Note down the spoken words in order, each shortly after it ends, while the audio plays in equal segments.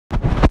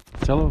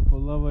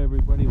Hello,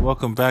 everybody.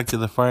 Welcome back to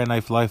the Fire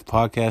Knife Life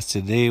podcast.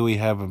 Today we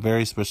have a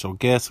very special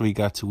guest. We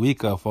got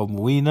Tuika from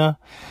Moina.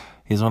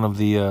 He's one of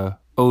the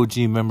OG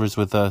members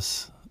with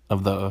us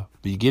of the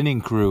beginning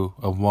crew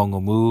of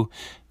Mongomu,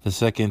 the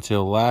second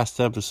to last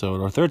episode,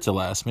 or third to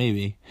last,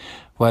 maybe.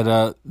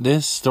 But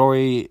this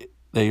story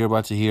that you're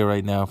about to hear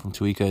right now from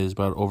Tuika is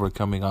about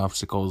overcoming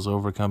obstacles,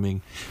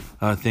 overcoming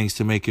things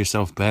to make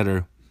yourself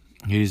better.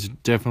 He's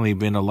definitely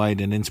been a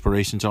light and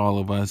inspiration to all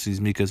of us. He's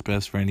Mika's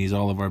best friend. He's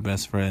all of our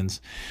best friends.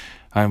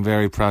 I'm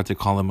very proud to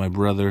call him my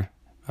brother.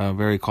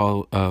 Very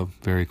proud to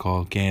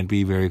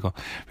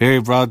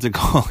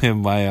call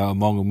him my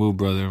Mongomu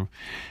brother.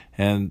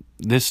 And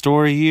this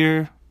story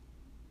here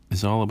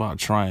is all about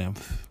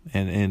triumph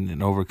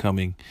and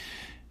overcoming.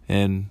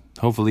 And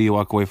hopefully you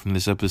walk away from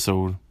this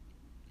episode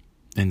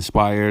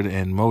inspired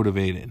and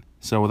motivated.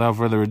 So without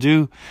further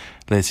ado,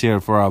 let's hear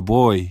it for our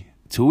boy,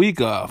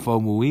 Tuika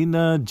from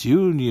Moina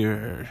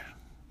Jr.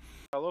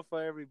 Hello,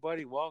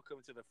 everybody. Welcome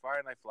to the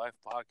Fire Knife Life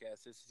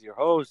podcast. This is your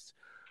host,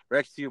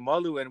 Rex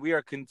Malu, and we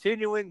are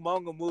continuing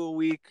Mongomu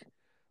Week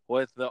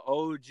with the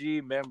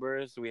OG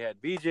members. We had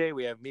BJ,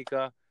 we have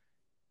Mika,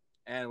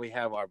 and we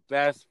have our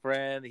best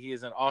friend. He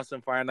is an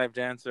awesome fire knife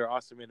dancer,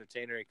 awesome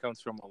entertainer. He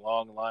comes from a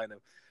long line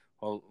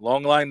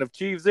of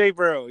Chief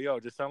Zabro. Yo,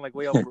 just sound like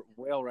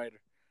whale rider.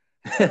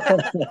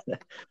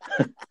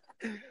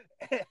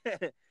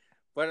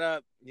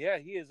 But yeah,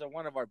 he is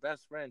one of our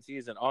best friends. He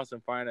is an awesome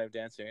fire knife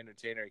dancer,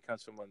 entertainer. He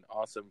comes from an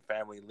awesome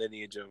family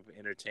lineage of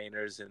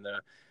entertainers, and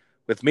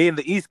with me in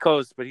the East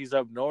Coast, but he's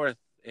up north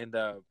in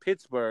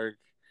Pittsburgh.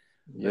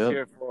 Yep. Let's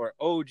hear it for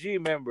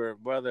OG member,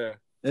 brother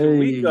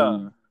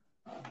Tuika.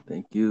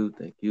 Thank you.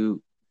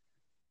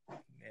 Yeah,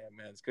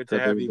 man, it's good to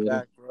have you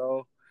back,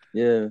 bro.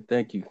 Yeah,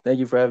 thank you. Thank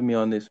you for having me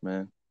on this,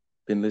 man.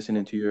 Been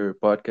listening to your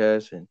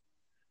podcast and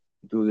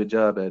do a good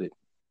job at it.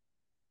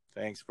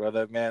 Thanks,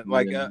 brother, man.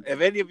 Like,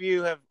 if any of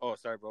you have,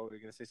 sorry, bro, were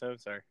you gonna say something?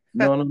 Sorry.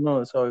 No,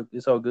 it's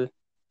all good.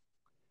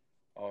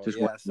 Oh, just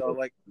yeah. So,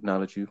 like,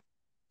 acknowledge you.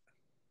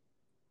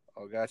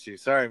 Oh, got you.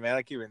 Sorry, man.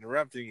 I keep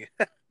interrupting you.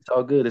 It's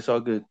all good.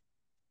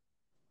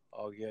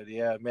 All good,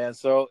 yeah, man.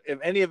 So, if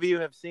any of you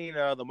have seen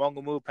the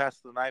Mongomu Pass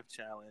the Knife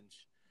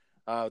Challenge,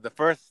 the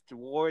first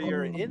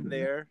warrior in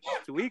there,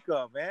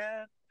 Tuika,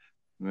 man.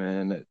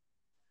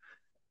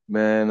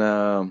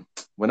 Man,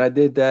 when I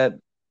did that,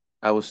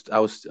 I was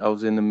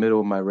in the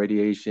middle of my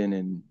radiation,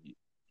 and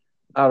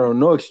I don't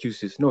know, no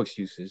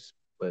excuses,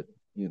 but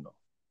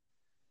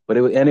but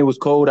it was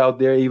cold out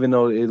there, even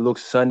though it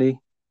looks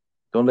sunny.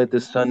 Don't let the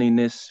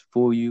sunniness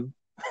fool you.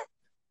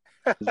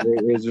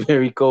 It's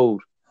very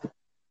cold.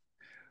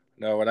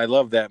 No, and I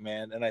love that,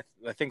 man. And I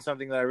think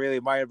something that I really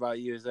admire about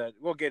you is that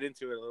we'll get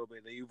into it a little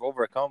bit, that you've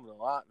overcome a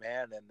lot,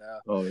 man.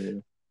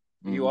 And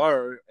you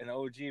are an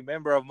OG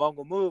member of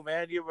Mongomu,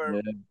 man. You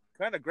were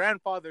kind of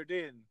grandfathered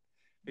in.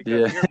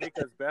 Because you're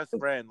Mika's best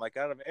friend. Like,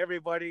 out of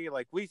everybody,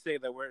 like, we say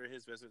that we're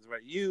his best friends,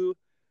 but you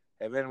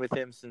have been with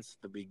him since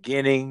the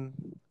beginning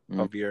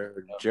of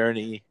your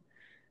journey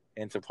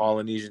into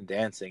Polynesian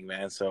dancing,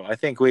 man. So I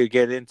think we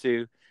get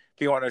into, if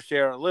you want to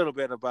share a little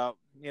bit about,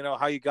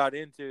 how you got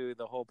into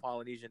the whole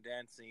Polynesian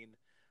dancing.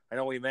 I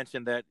know we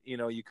mentioned that,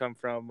 you come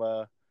from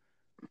a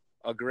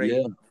great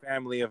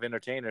family of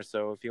entertainers.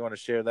 So if you want to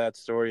share that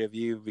story of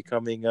you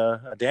becoming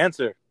a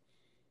dancer.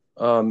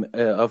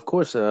 Of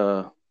course,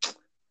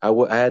 I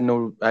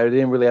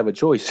didn't really have a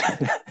choice,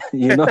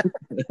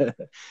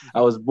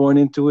 I was born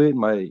into it.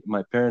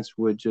 My parents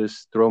would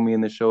just throw me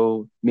in the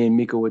show. Me and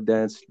Mika would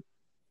dance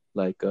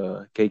like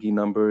keiki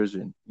numbers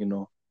and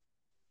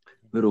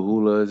little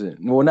hulas, and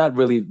not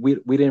really. We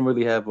didn't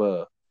really have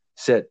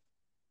set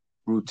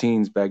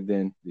routines back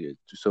then,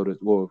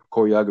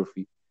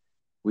 choreography.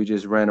 We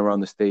just ran around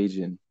the stage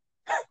and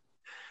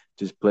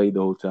just played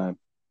the whole time.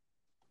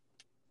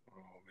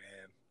 Oh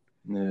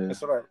man, yeah.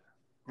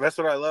 That's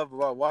what I love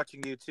about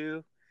watching you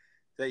too,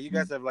 that you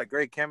guys have like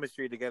great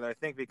chemistry together. I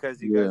think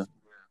because you guys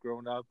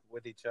grown up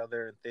with each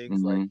other and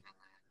things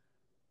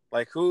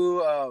like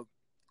who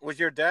was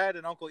your dad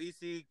and Uncle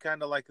Isi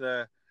kind of like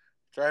the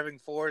driving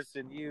force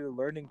in you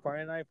learning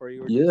fire knife, or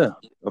you were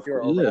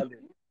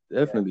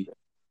definitely.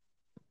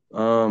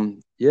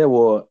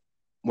 Well,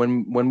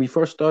 when we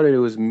first started, it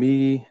was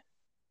me,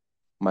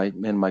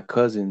 my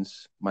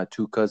cousins, my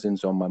two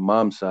cousins on my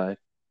mom's side.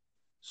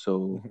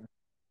 So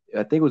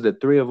I think it was the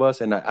three of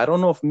us, and I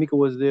don't know if Mika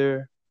was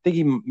there. I think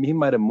he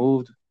might have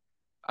moved.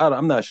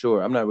 I'm not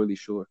sure. I'm not really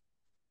sure.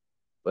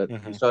 But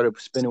he started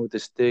spinning with the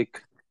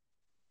stick,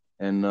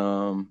 and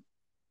and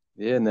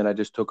then I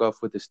just took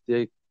off with the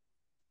stick,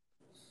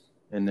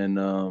 and then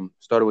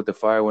started with the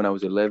fire when I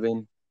was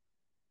 11,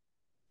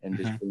 and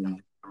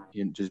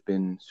just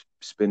been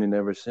spinning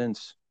ever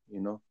since.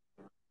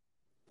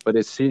 But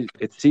it's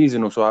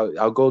seasonal, so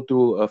I'll go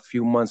through a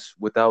few months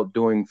without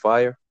doing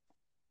fire,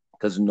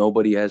 because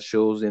nobody has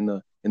shows in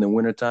the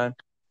wintertime.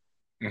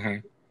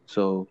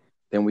 So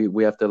then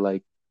we have to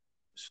like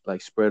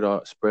spread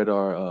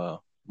our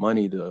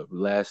money to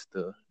last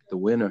the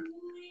winter.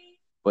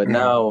 But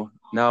now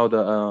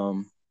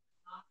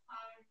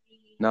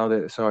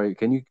that sorry,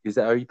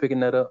 are you picking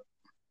that up?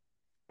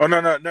 Oh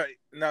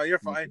no, you're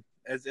fine.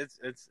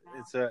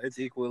 It's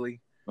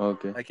equally.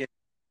 Okay.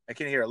 I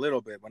can hear a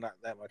little bit, but not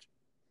that much.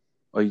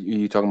 Are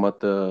you talking about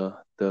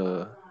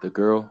the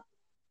girl?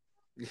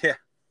 Yeah.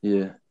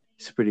 Yeah,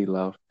 it's pretty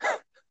loud.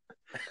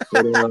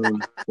 But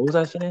what was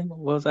I saying? What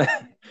was I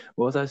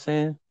what was I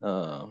saying?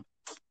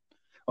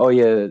 Oh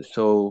yeah,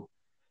 so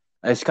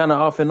it's kind of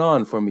off and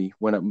on for me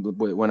when I'm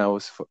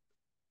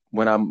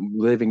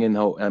living in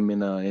I'm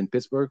in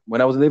Pittsburgh.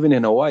 When I was living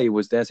in Hawaii, it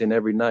was dancing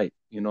every night.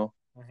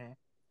 Hmm.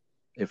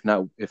 If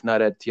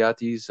not at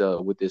Tiati's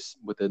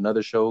with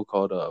another show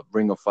called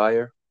Ring of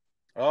Fire,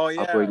 Oh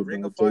yeah, operated by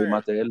Ring of Jay Fire.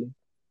 Mattarelli.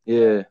 Yeah.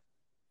 Yeah,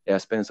 yeah, I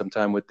spent some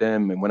time with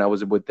them, and when I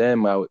was with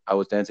them, I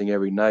was dancing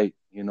every night.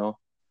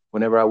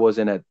 Whenever I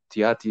wasn't at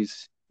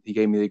Tiati's, he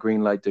gave me the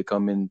green light to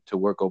come in to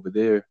work over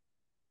there.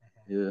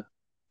 Yeah,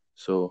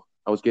 so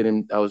I was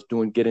getting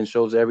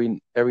shows every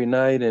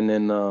night, and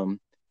then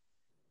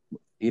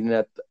eating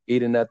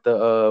at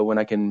the when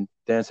I can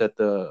dance at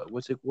the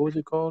what was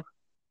it called?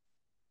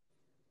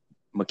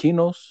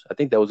 Makinos. I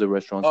think that was a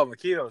restaurant. Oh,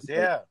 Maquitos.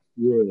 Yeah.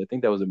 Yeah, I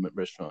think that was a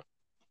restaurant.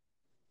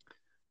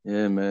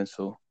 Yeah, man.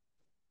 So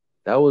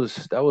that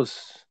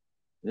was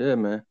yeah,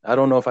 man. I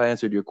don't know if I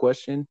answered your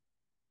question.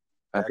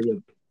 I Gotcha.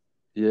 think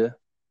yeah.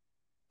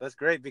 That's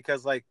great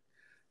because, like,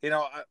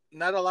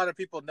 not a lot of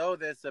people know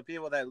this. The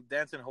people that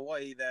dance in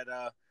Hawaii, that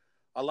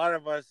a lot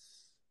of us,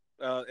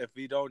 if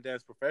we don't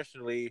dance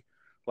professionally,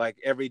 like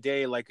every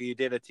day, like you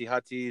did at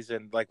Tihati's,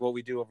 and like what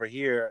we do over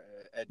here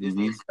at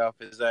Disney and Hmm. stuff,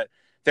 is that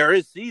there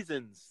is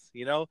seasons.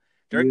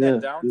 During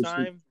that Yeah. Seriously.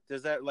 downtime,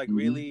 does that like Hmm.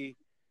 really?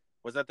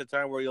 Was that the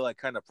time where you like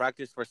kind of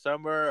practice for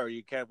summer, or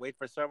you can't wait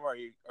for summer,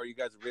 or you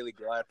guys really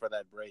glad for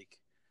that break?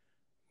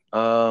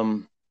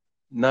 Um,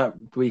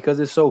 Not because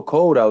it's so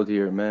cold out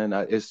here, man.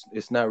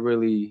 It's not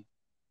really.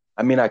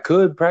 I mean, I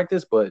could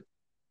practice, but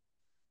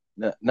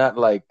not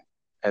like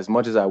as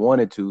much as I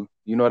wanted to.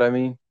 You know what I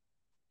mean?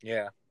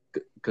 Yeah,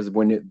 Because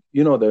when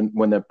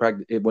when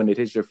it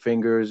hits your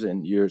fingers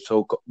and you're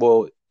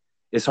well,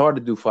 it's hard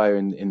to do fire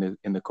in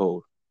the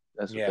cold.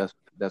 That's yeah,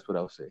 that's what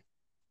I would say.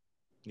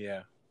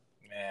 yeah,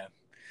 man.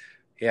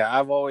 Yeah,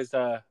 I've always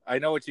I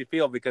know what you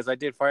feel because I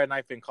did fire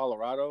knife in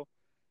Colorado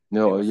and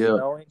it No, was yeah,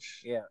 snowing.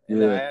 Yeah,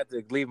 and then I yeah, had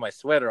to leave my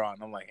sweater on.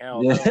 I'm like,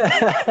 hell no.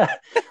 yeah.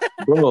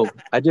 Bro,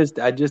 I just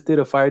did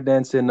a fire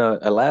dance in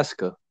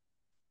Alaska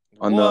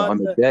on the What? on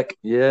the deck.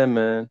 Yeah,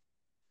 man.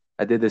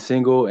 I did the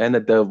single and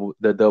the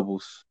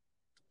doubles,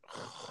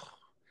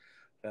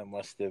 That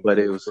must have but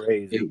been it was it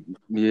crazy.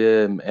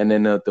 yeah, and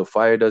then the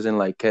fire doesn't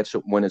like catch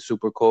up when it's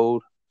super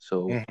cold,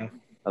 so Hmm.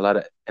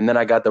 and then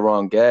I got the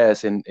wrong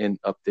gas in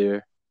up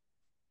there,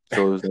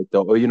 so it was like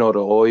the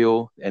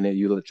oil, and then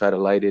you try to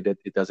light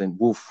it doesn't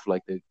woof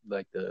like the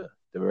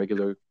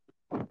regular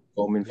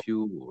common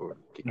fuel or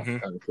Hmm.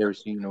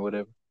 kerosene or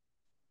whatever.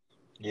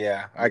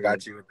 Yeah, I Yeah,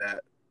 got you with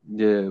that.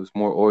 yeah, it was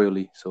more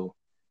oily, so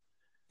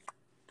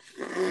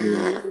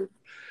yeah,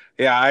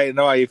 Yeah, I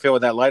know how you feel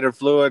with that lighter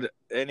fluid.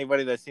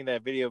 Anybody that's seen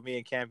that video of me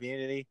in Camp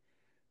Unity,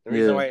 the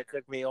reason yeah. why it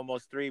took me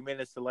almost 3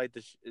 minutes to light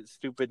the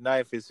stupid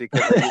knife is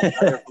because I used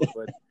lighter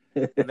fluid,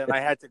 and then I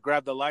had to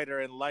grab the lighter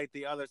and light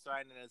the other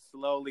side, and it's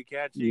slowly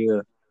catching.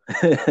 Yeah.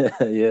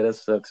 Yeah, that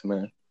sucks,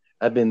 man.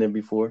 I've been there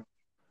before.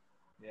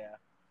 Yeah.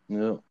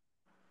 Yeah.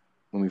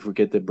 When we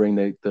forget to bring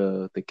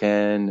the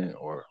can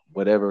or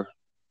whatever.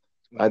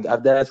 Mm-hmm.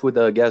 I've danced with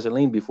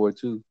gasoline before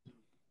too,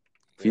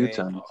 a few Yeah.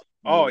 times.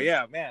 Oh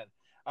Yeah. yeah, man.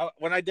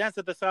 When I danced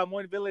at the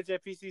Samoan village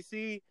at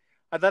PCC,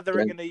 I thought they were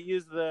That, gonna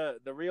use the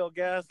real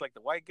gas, like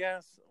the white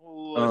gas.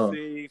 Oh, let's uh,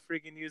 see,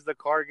 freaking use the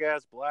car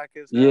gas, black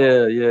as hell.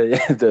 yeah, yeah,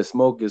 yeah. The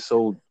smoke is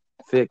so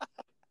thick,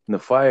 and the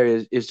fire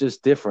is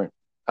just different.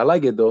 I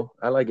like it though.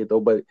 I like it though,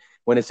 but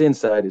when it's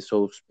inside, it's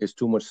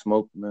too much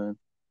smoke, man.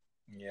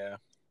 Yeah,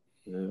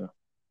 Yeah.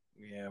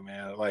 yeah,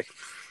 man. Like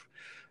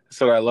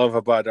that's what I love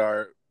about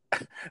our.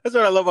 That's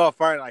what I love about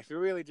fire life. You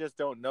really just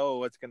don't know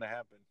what's gonna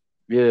happen.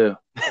 Yeah.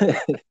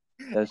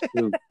 That's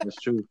true. That's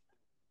true.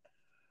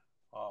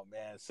 Oh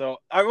man. So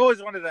I've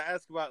always wanted to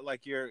ask about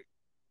like your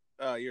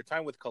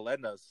time with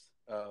Kalendas,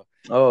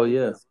 Oh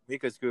yeah.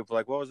 Mika's group.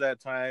 Like, what was that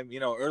time?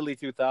 Early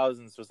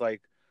 2000s was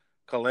like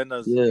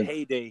Kalenda's Yeah.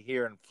 heyday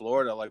here in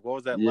Florida. Like, what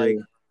was that like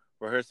Yeah.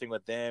 rehearsing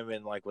with them?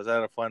 And like, was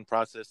that a fun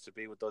process to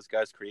be with those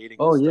guys creating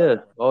Oh this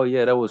stuff? yeah. Oh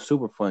yeah. That was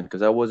super fun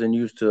because I wasn't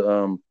used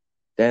to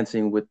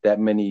dancing with that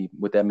many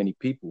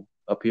people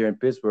up here in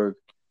Pittsburgh.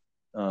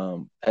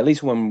 At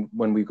least when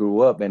we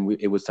grew up and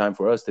it was time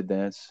for us to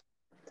dance.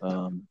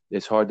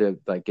 It's hard to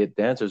like get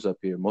dancers up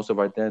here. Most of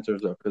our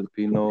dancers are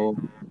Filipino.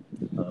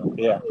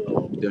 Yeah.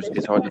 So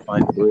it's hard to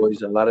find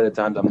boys. A lot of the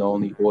times I'm the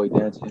only boy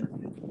dancing.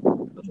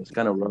 It's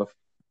kind of rough,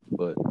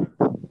 but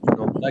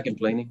not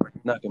complaining.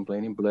 Not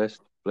complaining.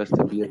 Blessed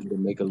to be able to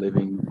make a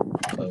living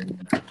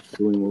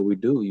doing what we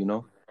do.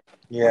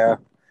 Yeah.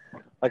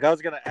 Like, I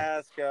was gonna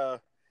ask. I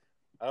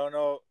don't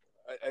know.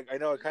 I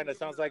know it kind of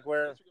sounds like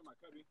we're.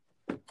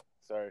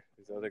 Sorry,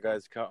 these other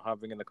guys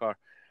hopping in the car.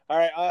 All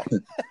right. I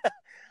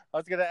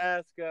was gonna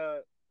ask.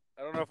 I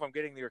don't know if I'm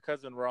getting your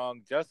cousin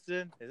wrong.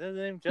 Justin, is that his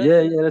name? Yeah,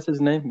 Justin? yeah, that's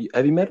his name.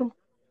 Have you met him?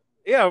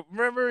 Yeah,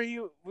 remember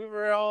we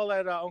were all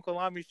at Uncle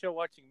Lami's show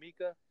watching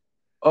Mika.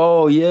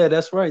 Oh yeah,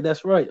 that's right.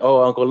 That's right.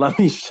 Oh, Uncle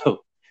Lami's show.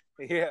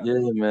 Yeah,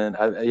 Yeah, man.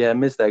 I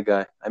miss that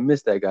guy. I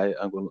miss that guy,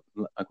 Uncle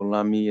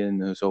Lami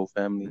and his whole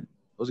family.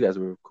 Those guys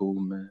were cool,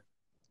 man.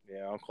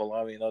 yeah, Uncle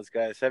Lami and those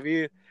guys. Have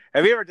you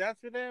ever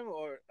danced with them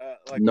or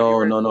like when you No,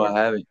 were in no, no. I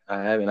Florida? haven't.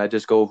 I haven't. I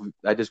just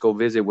go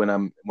visit when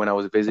I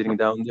was visiting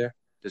down there.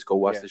 Just go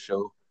watch Yeah, the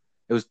show.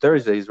 It was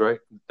Thursdays, right?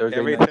 Thursday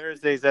every night.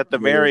 Thursdays at the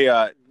Yeah,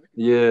 Marriott.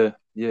 yeah,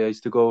 yeah. I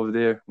used to go over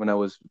there when I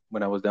was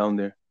down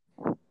there.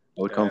 I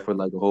would come Yeah. for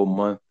like a whole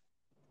month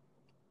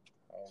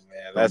Oh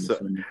man, during the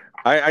summer.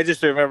 I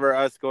just remember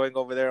us going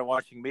over there and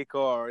watching Miko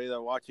or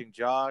either watching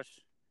Josh.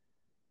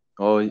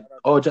 Shout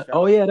out to Oh Josh.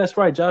 yeah, that's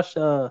right, Josh.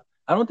 I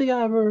don't think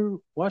I ever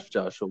watched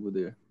Josh over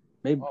there.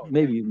 Oh,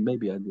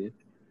 Maybe I did.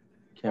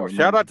 Can't oh, shout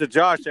remember. out to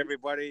Josh,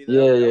 everybody.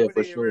 Yeah, yeah,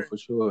 for Nobody sure, ever for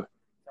sure.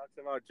 talks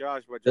about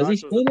Josh, but Does he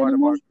Josh was a spin part of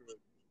anymore? our crew.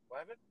 What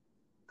happened?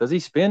 Does he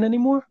spin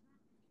anymore?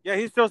 Yeah,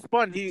 he's still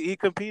spun. He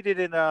competed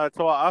in Toa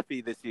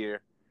Afi this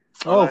year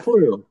or Oh, last for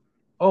year. real?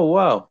 Oh,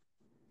 wow.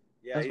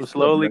 Yeah, That's he's what's up,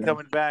 slowly man.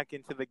 coming back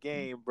into the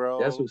game, That's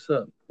bro. what's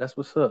up. That's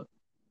what's up.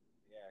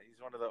 Yeah,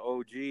 he's one of the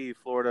OG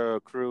Florida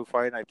crew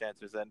Fight Night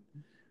dancers, and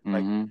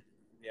like, Mm-hmm.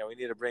 yeah, we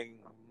need to bring,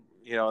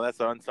 that's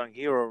an unsung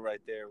hero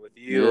right there with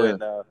you Yeah,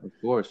 and of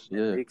course. and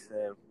Yeah. Meeks.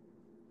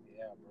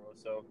 Yeah, bro.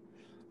 So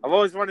I've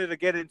always wanted to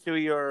get into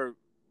your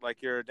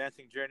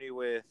dancing journey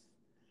with.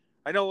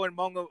 I know when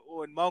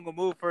Mongo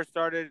Move first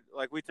started,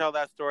 like we tell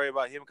that story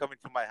about him coming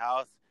to my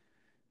house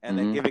and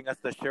then Mm-hmm. giving us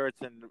the shirts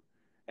and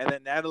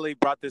then Natalie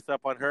brought this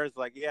up on hers,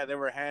 like, yeah, they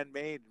were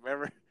handmade,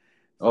 remember?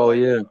 So Oh, like,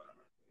 yeah.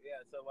 yeah,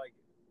 so like,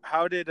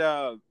 how did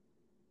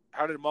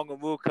Mongo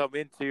Move come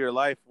into your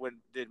life? When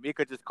did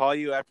Mika just call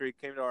you after he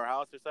came to our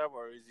house or something,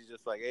 or is he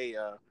just like, hey,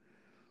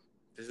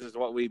 this is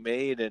what we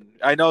made? And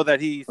I know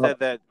that he Oh, said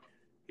that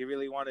he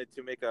really wanted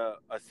to make a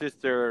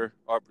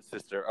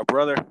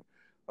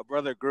a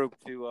brother group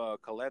to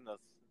Kalenas.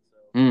 So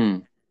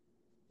mm.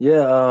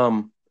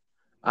 Yeah.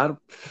 I,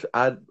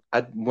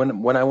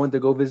 when I went to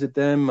go visit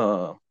them,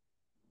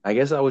 I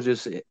guess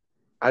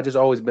I just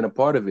always been a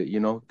part of it,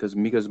 because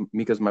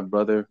Mika's my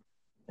brother,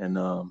 and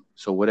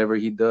so whatever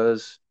he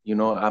does,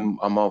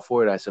 I'm all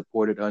for it. I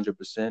support it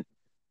 100%.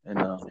 And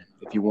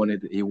if he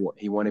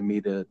wanted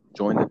me to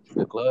join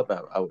the club,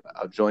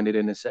 I'll join it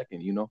in a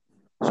second.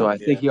 So I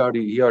think yeah,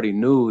 he already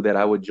knew that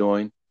I would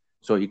join,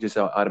 so he just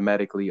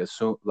automatically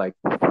assume, like,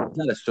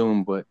 not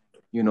assume, but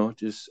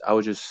just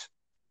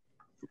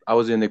I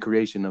was in the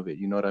creation of it.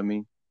 You know what I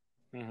mean?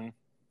 hmm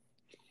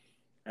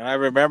and I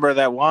remember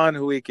that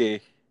one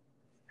weekend.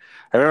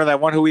 I remember that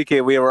one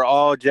weekend we were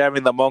all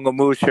jamming the Mongo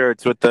Moo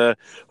shirts with the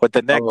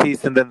neck Oh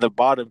piece and then the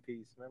bottom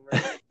piece. Remember?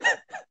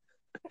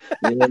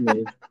 yeah,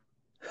 man.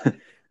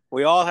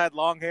 We all had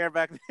long hair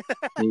back then.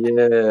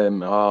 Yeah.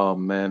 Oh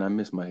man, I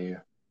miss my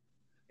hair.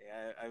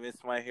 Yeah, I miss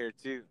my hair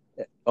too.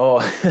 Oh,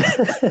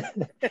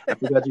 I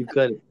forgot you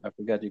cut it. I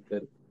forgot you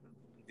cut it.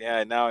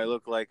 Yeah, now I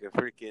look like a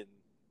freaking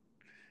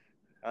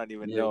I don't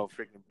even Yeah. know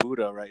freaking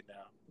Buddha right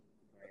now.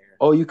 Right here.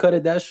 Oh, you cut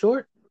it that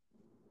short?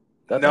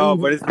 I thought No,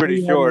 but it's I thought pretty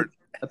you had like short.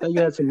 I thought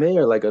you had some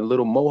hair, like a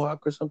little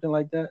mohawk or something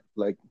like that.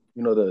 Like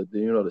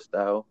the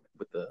style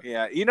with the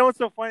Yeah, you know what's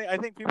so funny? I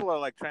think people are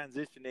like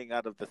transitioning mm.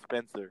 out of the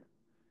Spencer.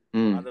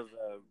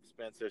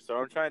 So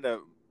I'm trying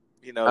to,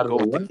 Out of go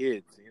the with the what?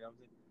 kids. You know what I'm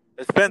saying?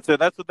 The Spencer,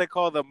 that's what they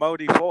call the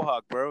Modi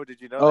Fohawk, bro.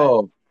 Did you know that?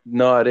 Oh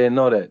no, I didn't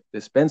know that.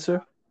 The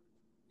Spencer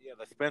Yeah,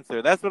 the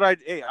Spencer. That's what I.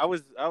 Hey, I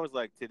was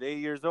like today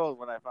years old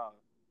when I found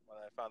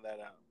that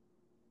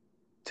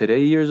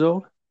today years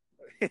old.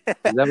 Is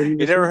that what you out. You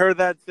just never said? heard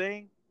that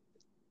saying?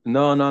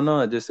 No, no,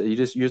 no.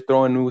 You're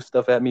throwing new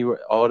stuff at me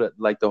all the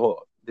like the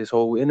whole this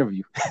whole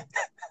interview.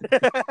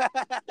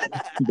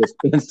 The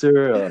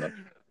Spencer. What was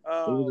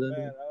Oh that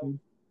man, thing?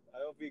 I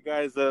hope you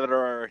guys that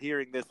are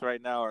hearing this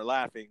right now are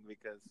laughing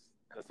because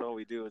that's all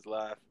we do is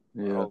laugh.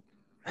 I Yeah. hope.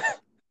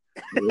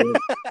 Yeah.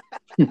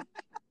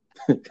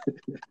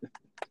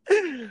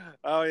 I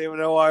don't even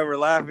know why we're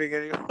laughing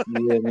anymore.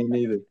 Yeah. Me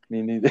neither.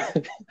 Me neither.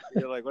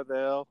 You're like, what the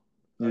hell?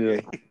 Yeah.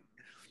 Okay.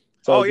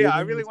 It's all Oh good, yeah, I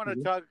man. really It's want all to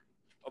good. talk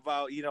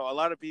about a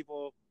lot of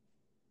people.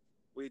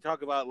 We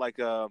talk about like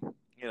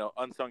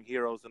unsung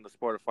heroes in the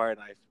sport of fire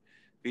knife.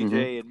 Mm-hmm.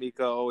 BJ and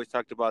Mika always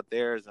talked about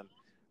theirs, and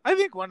I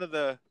think one of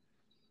the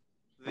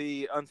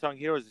unsung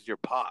heroes is your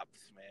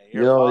pops, man.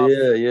 Your Yo, pops,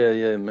 yeah, yeah,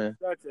 yeah, man.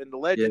 such a Yeah, my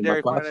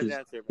legendary fire pops knife is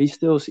dancer, man.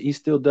 he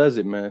still does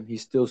it, man.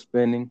 He's still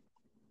spinning.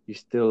 He's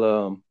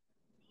still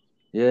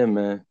yeah,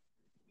 man.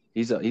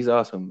 He's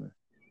awesome, man.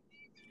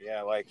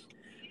 Yeah, like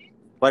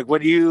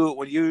when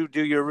you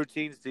do your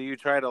routines, do you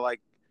try to like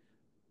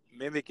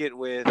mimic it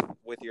with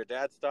your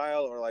dad's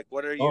style, or like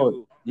what are Oh,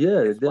 you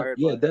yeah, inspired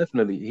yeah, by?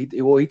 definitely.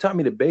 He taught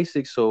me the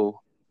basics, so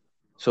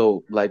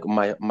like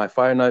my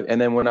fire knife, and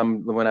then when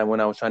I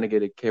was trying to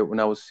get a kid when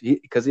I was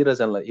because he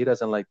doesn't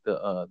like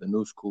the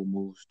new school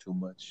moves too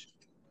much.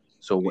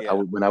 So Yeah.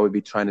 when I would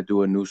be trying to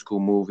do a new school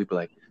move, he'd be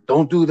like,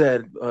 "Don't do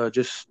that,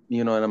 just,"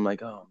 and I'm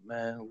like, "Oh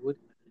man, what?"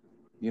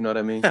 You know what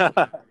I mean?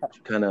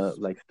 Kind of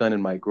like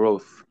stunning my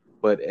growth.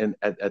 and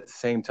at the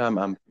same time,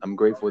 I'm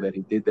grateful that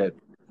he did that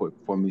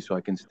for me, so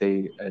I can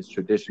stay as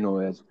traditional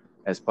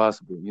as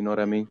possible. You know what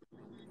I mean?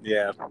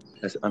 Yeah,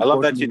 As I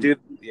love that you unfortunately,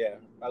 do. Yeah,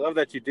 I love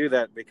that you do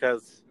that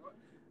because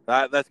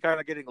that's kind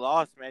of getting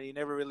lost, man. You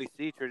never really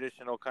see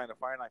traditional kind of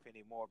fire knife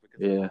anymore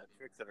because of all yeah, the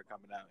tricks that are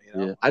coming out. You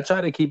know. yeah. I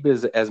try to keep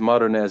it as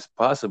modern as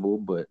possible,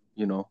 but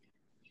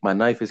my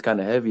knife is kind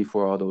of heavy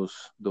for all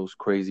those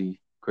crazy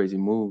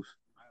moves.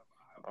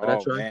 But I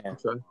Oh try. I man.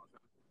 try.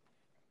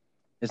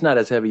 It's not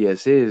as heavy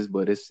as his,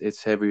 but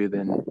it's heavier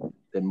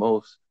than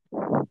most.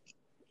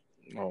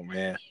 Oh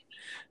man.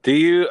 Do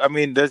you? I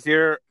mean, does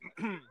your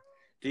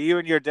do you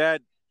and your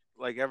dad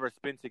like ever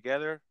spin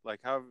together? Like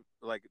how?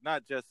 Like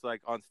not just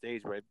like on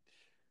stage, but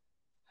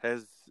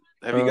has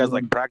have you guys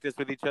like Um, practiced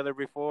with each other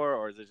before,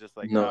 or is it just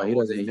like no, no, he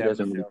we'll doesn't. just He jam the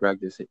doesn't really show?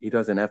 practice. He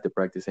doesn't have to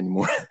practice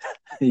anymore.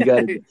 He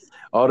got it.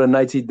 All the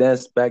nights he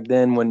danced back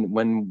then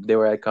when they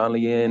were at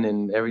Conley Inn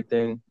and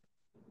everything,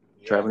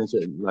 Yeah. traveling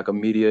to like a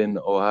media in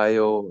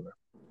Ohio.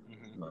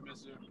 Mhm. Uh,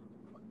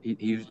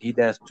 he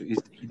danced.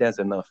 He danced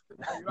enough.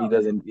 He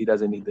doesn't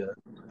need to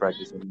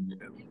practice anymore.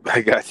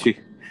 I got you.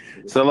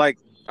 So like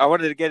I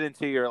wanted to get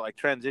into your like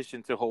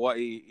transition to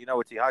Hawaii,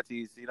 with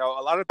Tihatis. A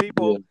lot of Yeah.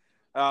 people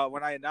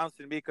when I announced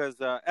in Mika's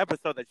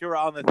episode that you were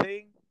on the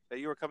thing, that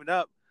you were coming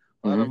up,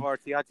 a lot of Hmm. our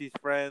Tihatis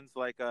friends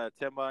like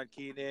Timba and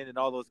Keenan and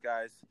all those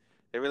guys,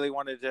 they really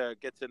wanted to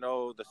get to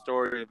know the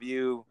story of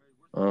you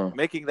Uh,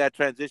 making that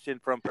transition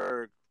from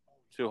Pittsburgh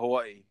to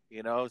Hawaii.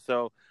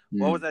 So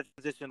what was mm. that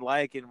transition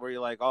like, and were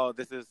you like, oh,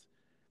 this is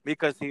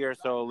Mika's here,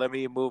 so let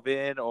me move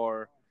in,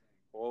 or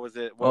what was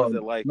it? What was Oh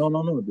it like? no,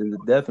 no, no.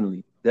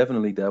 Definitely.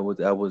 That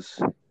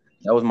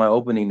was my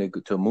opening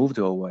to move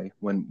to Hawaii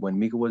when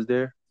Mika was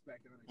there.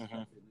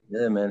 Hmm.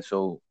 Yeah, man.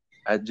 So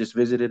I just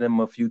visited him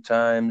a few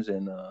times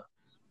and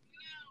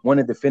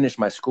wanted to finish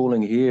my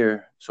schooling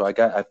here. So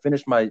I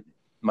finished my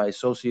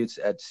associates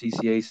at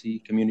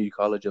CCAC Community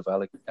College of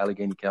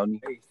Allegheny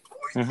County.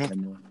 Hmm.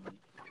 And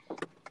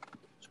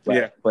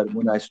Yeah. but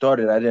when I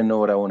started, I didn't know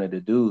what I wanted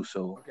to do.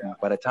 So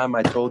by the time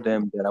I told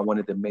them that I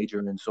wanted to major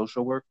in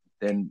social work,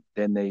 then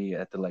they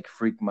had to like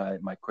freak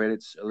my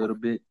credits a little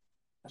bit.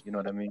 You know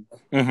what I mean?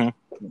 Hmm.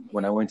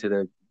 When I went to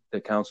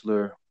the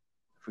counselor,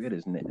 I forget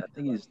his name. I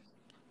think he's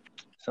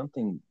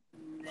something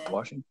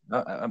Washington.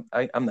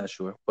 I'm not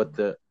sure, but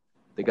the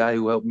guy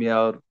who helped me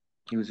out,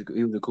 he was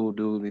a cool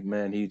dude,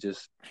 man. He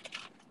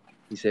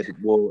said,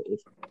 well,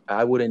 if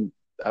I wouldn't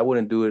I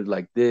wouldn't do it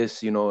like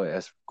this,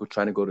 as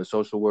trying to go to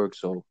social work.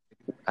 So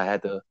I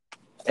had to,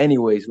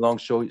 anyways. Long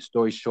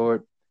story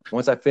short,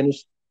 once I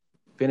finished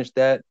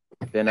that,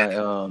 then I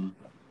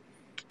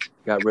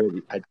got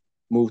ready. I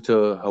moved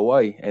to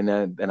Hawaii, and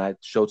then I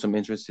showed some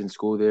interest in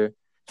school there.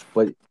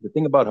 But the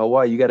thing about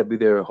Hawaii, you got to be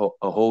there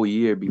a whole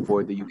year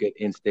before that you get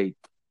in-state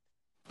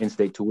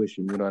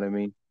tuition. You know what I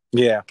mean?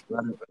 Yeah.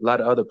 A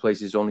lot of other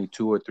places only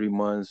 2 or 3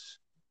 months.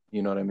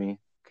 You know what I mean?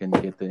 Can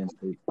get the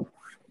in-state.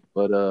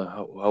 But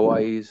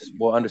Hawaii's,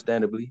 well,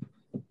 understandably,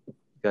 you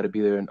got to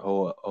be there a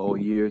whole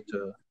year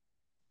to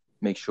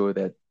make sure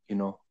that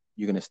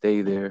you're gonna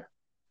stay there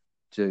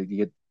to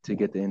get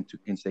the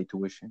in-state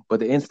tuition. But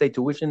the in-state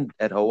tuition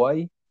at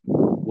Hawaii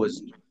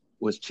was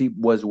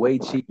was way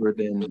cheaper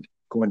than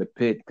going to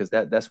Pitt, because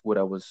that's what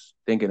I was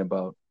thinking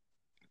about.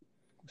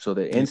 So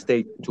the Yeah.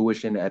 in-state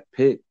tuition at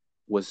Pitt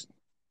was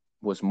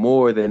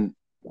more than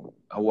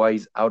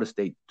Hawaii's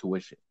out-of-state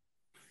tuition.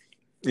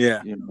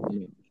 Yeah.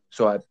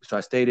 So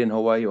I stayed in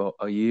Hawaii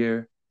a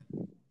year,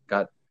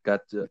 got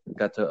got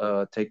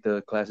to take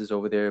the classes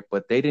over there,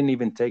 but they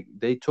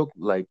took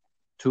like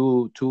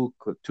two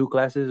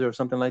classes or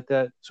something like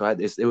that. So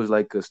it was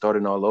like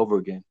starting all over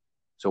again.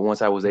 So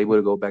once I was able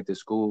to go back to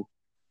school,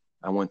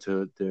 I went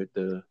to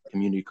the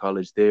community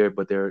college there,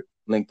 but they're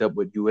linked up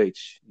with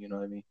UH. You know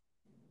what I mean?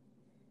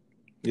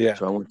 Yeah.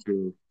 So I went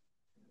to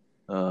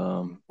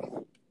um,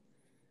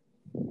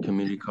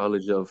 community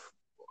college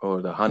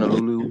or the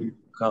Honolulu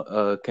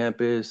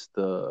campus.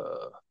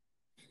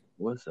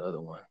 What's the other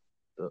one?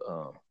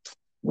 The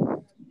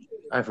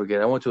I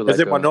forget. I went to Is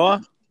like it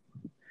Manoa?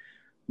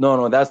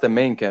 no, that's the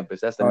main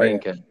campus. That's the Oh main yeah.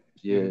 campus.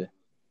 Hmm. Yeah,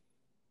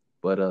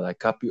 but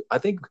like I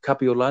think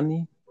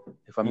Kapiolani,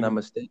 if I'm not Hmm.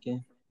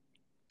 mistaken.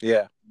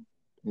 Yeah.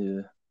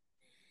 Yeah.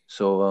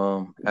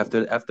 So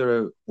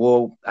after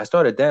well, I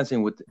started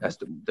dancing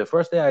the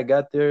first day I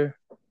got there.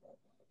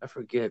 I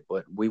forget,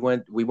 but we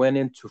went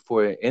into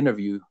for an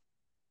interview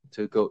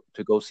to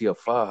go see a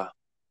fa,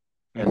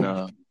 and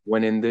Hmm.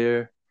 went in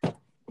there,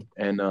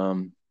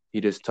 and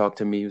he just talked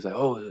to me. He was like,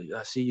 "Oh,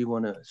 I see you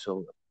wanna."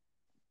 So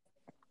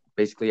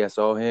basically, I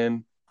saw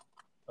him,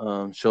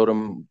 showed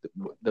him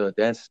the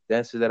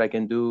dances that I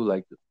can do,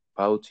 like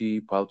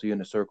pauti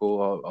in a circle,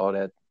 all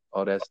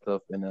that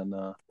stuff, and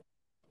then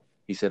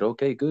he said,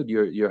 "Okay, good,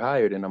 you're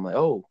hired." And I'm like,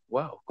 "Oh,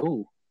 wow,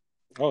 cool."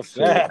 Oh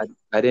So snap.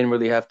 I didn't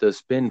really have to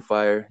spin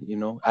fire,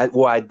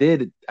 I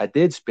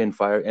did spin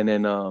fire, and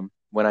then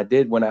when I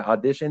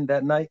auditioned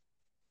that night,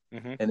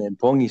 Hmm. and then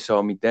Pongi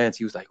saw me dance,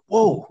 he was like,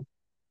 "Whoa,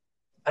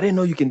 I didn't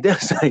know you can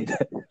dance like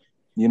that."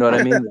 You know what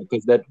I mean?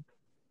 Because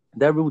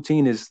that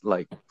routine is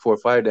like, for a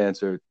fire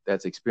dancer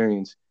that's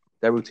experienced.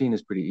 that routine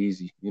is pretty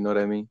easy. You know what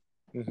I mean?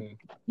 Mm-hmm.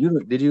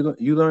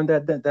 You learn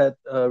that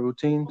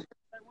routine,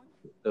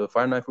 the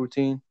fire knife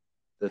routine,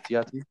 the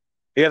tiati?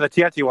 Yeah, the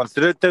Tiati ones.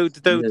 Yeah,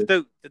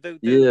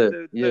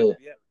 yeah, yeah. Yeah.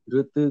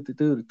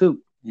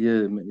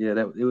 Yeah, yeah.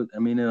 That it was. I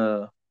mean,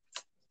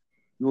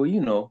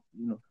 well,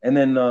 and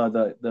then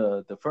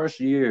the first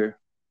year,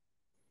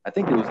 I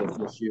think it was the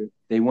first year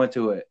they went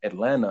to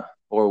Atlanta,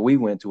 or we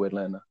went to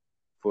Atlanta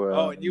for.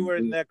 Oh, and you were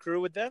in that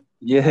crew with them?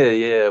 Yeah,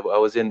 yeah. I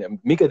was in there.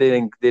 Mika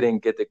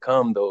didn't get to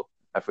come though.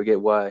 I forget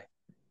why.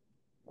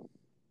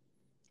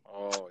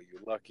 Oh, you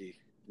lucky.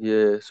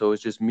 Yeah, so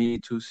it's just me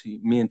and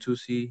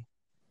Tusi,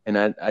 and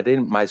I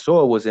didn't. My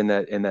soul was in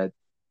that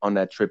on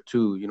that trip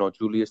too.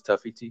 Julius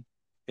Tafiti.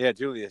 Yeah,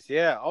 Julius.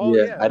 Yeah. Oh,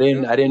 Yeah,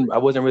 yeah. Sure. I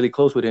wasn't really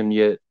close with him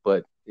yet,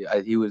 but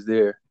he was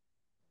there.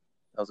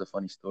 That was a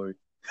funny story.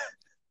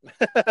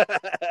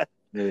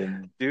 Yeah.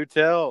 Do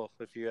tell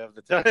if you have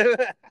the time.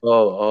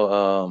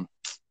 Oh,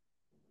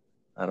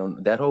 I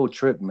don't. That whole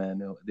trip,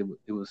 man,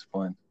 it was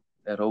fun.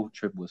 That whole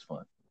trip was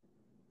fun.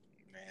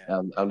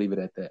 Man. I'll leave it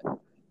at that.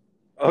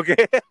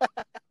 Okay.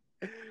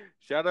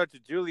 Shout out to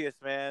Julius,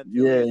 man.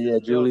 Yeah, Julius is yeah, still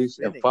Julius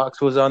and spinning.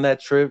 Fox was on that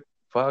trip.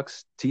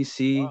 Fox,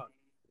 TC, Wow.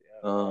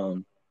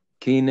 Yeah.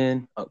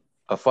 Keenan,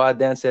 Afad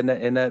danced in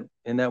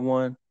that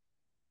one.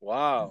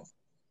 Wow.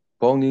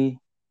 Pongy.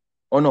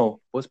 Oh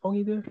no, was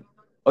Pongy there?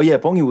 Oh yeah,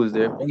 Pongy was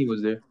there. Pongy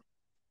was there,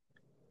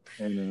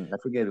 and I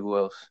forget who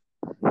else.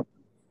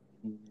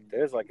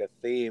 There's like a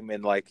theme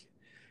in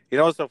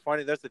what's so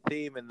funny? There's a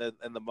theme in the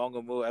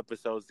Mongo Moo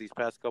episodes, these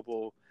past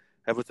couple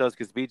episodes,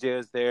 because BJ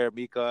is there,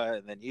 Mika,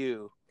 and then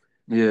you.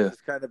 Yeah,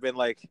 It's kind of been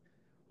like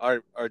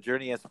our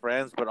journey as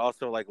friends, but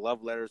also like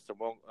love letters to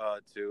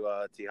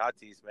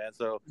Tihatis, man.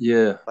 So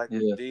yeah, like, yeah,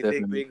 do you think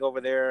definitely. being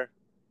over there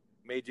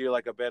made you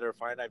like a better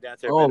fine knife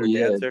dancer, a Oh better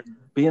yeah, dancer?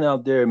 being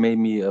out there made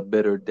me a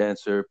better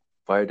dancer,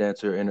 fire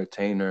dancer,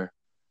 entertainer,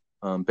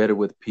 better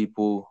with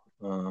people.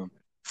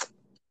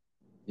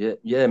 Yeah,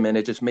 yeah, man.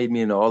 It just made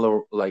me an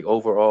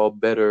overall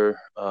better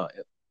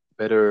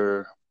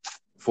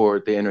for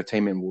the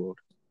entertainment world.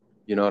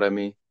 You know what I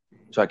mean?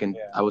 So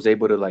Yeah. I was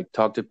able to like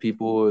talk to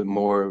people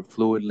more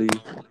fluidly,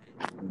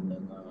 and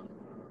then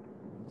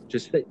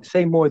just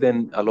say more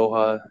than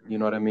aloha. You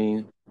know what I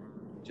mean?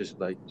 Just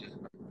like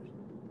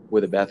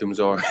where the bathrooms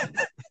are.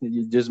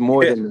 Just Yeah.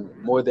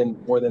 more than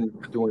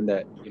doing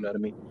that. You know what I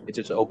mean? It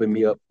just opened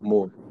me up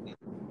more.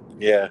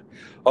 Yeah.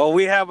 Oh,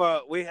 we have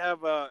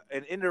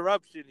an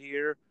interruption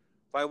here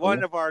by Oh yeah.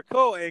 one of our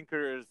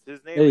co-anchors.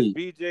 His name is Hey,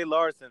 BJ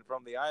Larson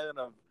from the island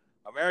of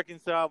American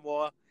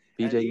Samoa,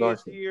 and PJ he is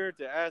Larson. here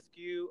to ask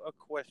you a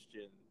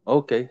question.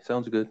 Okay,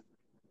 sounds good.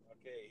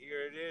 Okay,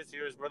 here it is.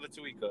 Here's Brother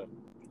Tuika.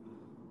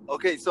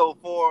 Okay, so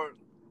for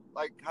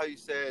like how you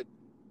said,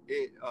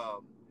 it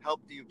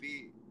helped you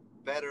be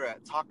better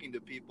at talking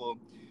to people.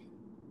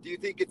 Do you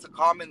think it's a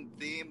common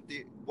theme?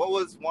 What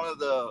was one of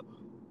the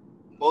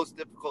most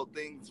difficult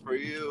things for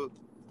you,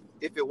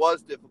 if it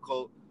was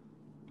difficult,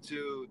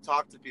 to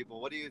talk to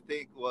people? What do you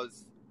think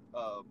was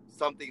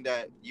something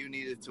that you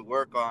needed to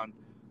work on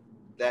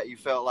that you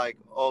felt like,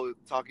 oh,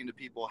 talking to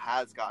people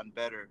has gotten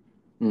better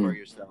for Hmm,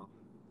 yourself?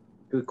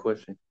 good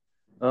question.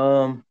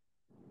 Um,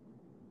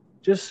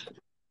 just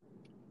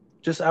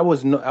I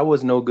was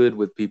no good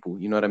with people.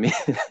 You know what I mean?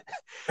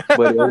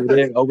 But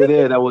over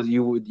there, that was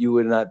you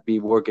would not be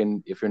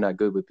working if you're not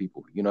good with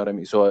people. You know what I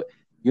mean? So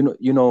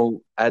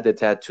I had the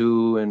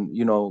tattoo, and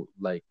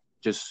like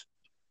just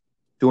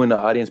doing the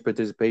audience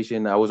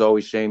participation. I was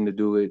always ashamed to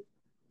do it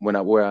when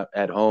I were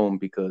at home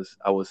because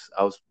I was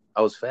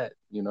fat.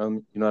 You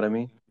know what I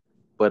mean?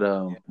 But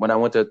Yeah. when I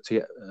went to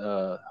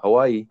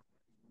Hawaii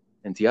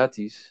and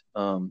Tiatis,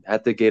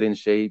 had to get in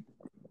shape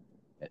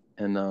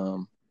and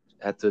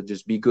had to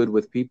just be good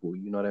with people.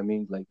 You know what I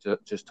mean? Like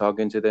just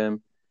talking to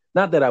them.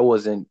 Not that I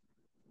wasn't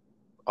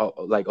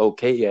like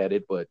okay at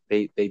it, but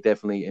they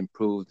definitely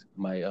improved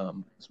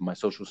my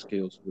social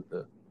skills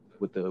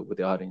with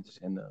the audience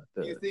and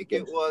Do you the think it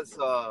guests. was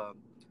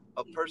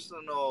a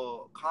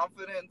personal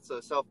confidence,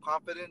 a self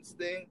confidence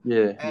thing?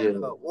 Yeah, yeah,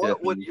 And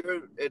what would definitely.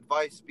 your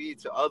advice be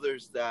to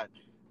others that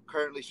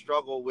currently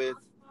struggle with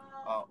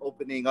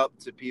opening up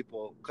to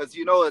people? Because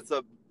it's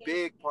a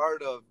big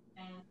part of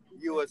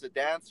you as a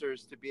dancer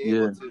is to be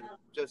able Yeah. to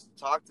just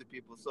talk to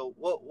people. So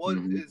what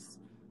Hmm. is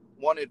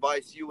one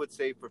advice you would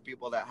say for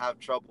people that have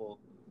trouble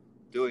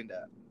doing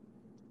that?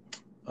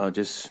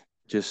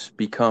 Just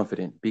be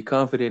confident. Be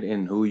confident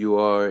in who you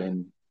are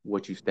and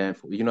what you stand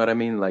for. You know what I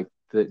mean? Like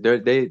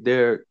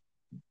they're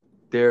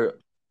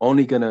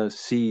only gonna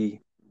see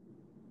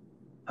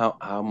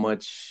how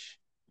much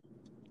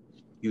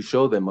you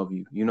show them of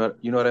you. You know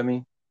what I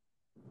mean?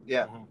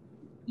 Yeah. Mhm.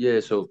 Yeah.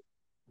 So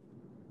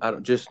I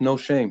don't just no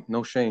shame,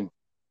 no shame.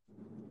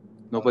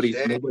 No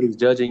shame. Nobody's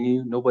judging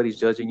you. Nobody's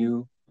judging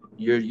you.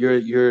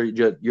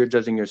 You're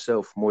judging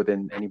yourself more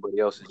than anybody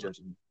else is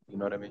judging you. You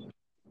know what I mean?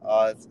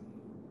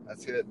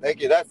 That's good.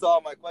 Thank you. That's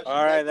all my questions.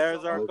 All right, Thank you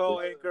so there's our much Okay.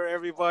 for co-anchor,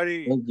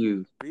 everybody. Thank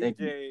you. Thank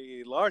you.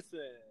 BJ Larson.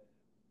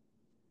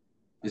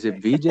 Is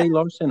it VJ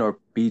Larson or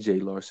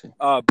BJ Larson?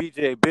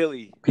 BJ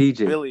Billy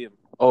PJ. Billiam.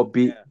 Oh,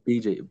 Yeah.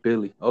 BJ,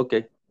 Billy.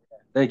 Okay.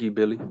 Thank you,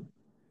 Billy. Yeah,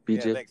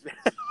 BJ. thanks.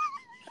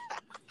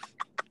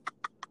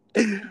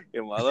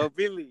 Yeah, my little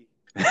Billy.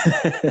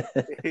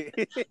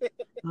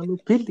 Hello,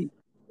 Billy.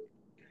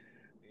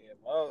 Yeah,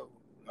 well,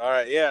 all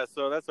right, yeah.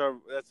 So that's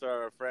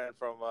our friend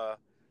from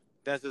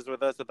dances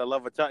with us at the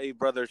Lavatai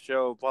Brothers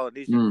show,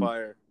 Polynesian Mm,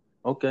 Fire.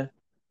 okay.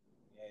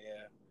 Yeah,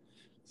 yeah.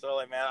 So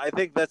like, man, I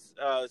think that's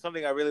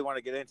something I really want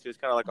to get into is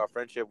kind of like our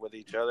friendship with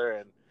each other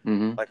and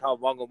Mm-hmm. like how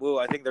Mongo Moo.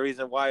 I think the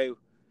reason why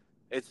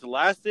it's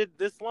lasted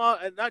this long,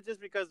 and not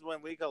just because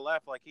when Mika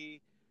left, like he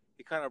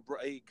kind of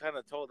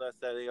told us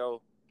that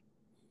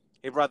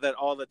he brought that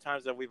all the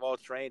times that we've all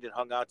trained and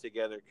hung out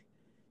together.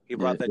 He Yeah.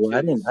 brought that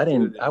Well, to his I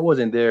students.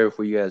 wasn't there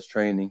for you guys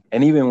training,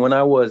 and even when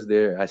I was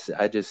there,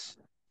 I just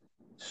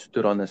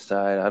stood on the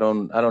side. I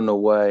don't know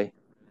why,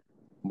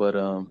 but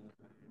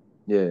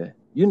yeah.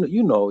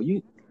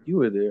 You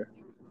were there.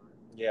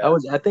 Yeah,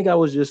 I think I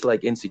was just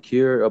like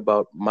insecure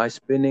about my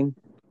spinning.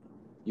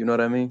 You know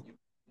what I mean?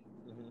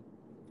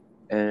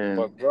 And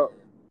but bro,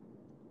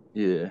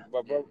 yeah.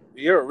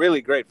 you're a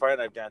really great fire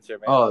knife dancer,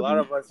 man. A Oh, lot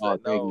of us oh,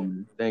 that thank you, know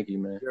man. Thank you,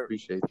 man. you're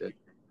Appreciate that.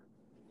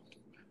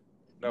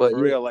 no But for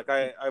yeah. real. Like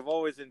I've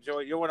always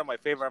enjoyed. You're one of my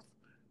favorite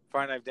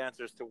fire knife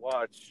dancers to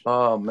watch.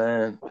 Oh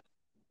man,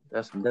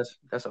 that's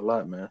a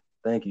lot, man.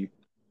 Thank you.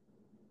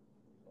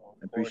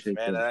 I Of course, appreciate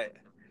man. that.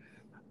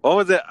 What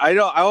was it? I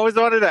know. I always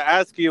wanted to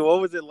ask you, what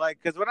was it like?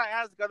 Because when I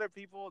ask other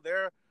people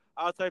their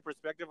outside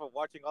perspective of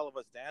watching all of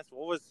us dance,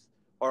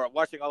 or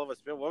watching all of us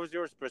film, what was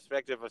your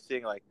perspective of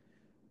seeing like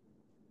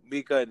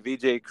Mika and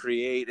VJ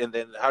create, and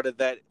then how did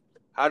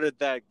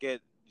that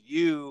get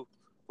you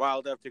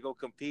riled up to go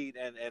compete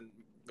and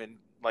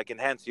like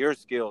enhance your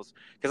skills?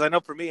 Because I know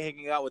for me,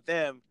 hanging out with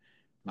them,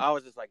 I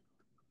was just like,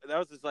 that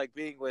was just like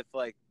being with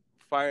like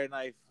fire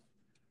knife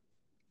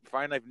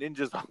fire knife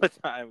ninjas all the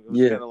time. It was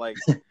Yeah, kind of like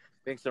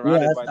being yeah.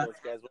 surrounded by those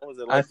guys. What was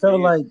it like for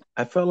you?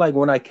 I felt like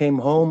when I came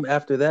home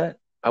after that,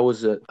 I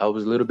was a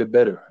little bit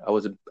better. I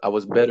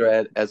was better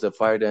at as a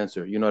fire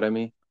dancer. You know what I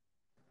mean?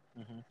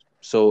 Mm-hmm.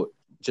 So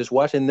just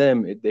watching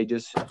them, they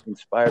just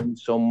inspired me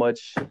so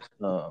much.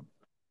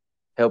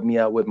 Helped me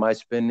out with my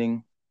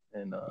spinning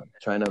and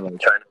trying to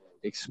like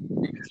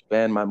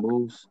expand my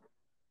moves.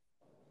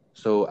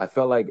 So I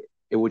felt like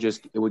it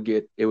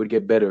would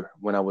get better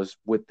when I was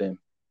with them.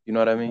 You know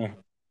what I mean?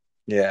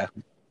 Yeah.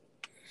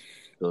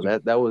 So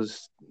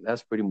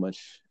that's pretty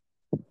much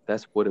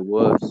that's what it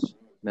was.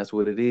 That's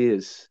what it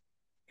is.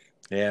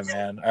 Yeah,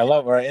 man. I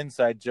love our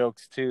inside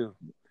jokes too.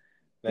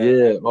 Yeah.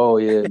 That Oh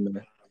yeah,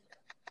 man.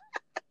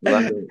 A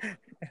lot of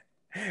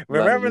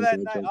remember that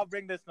inside night? jokes. I'll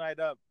bring this night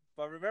up.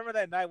 But remember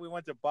that night we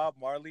went to Bob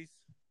Marley's?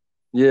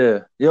 Yeah.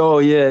 Oh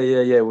yeah,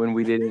 yeah, yeah. When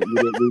we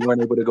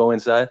weren't able to go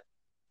inside.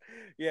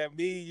 Yeah,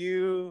 me,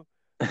 you,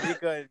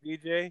 Mika, and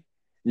DJ. And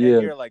Yeah.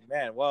 you're like,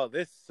 man, well,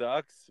 this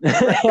sucks.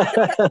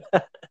 Remember?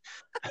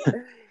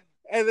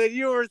 And then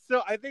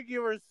I think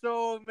you were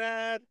so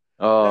mad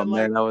Oh that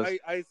like man, that was.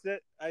 I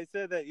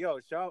said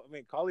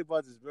that Collie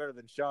Buds is better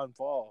than Sean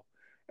Paul.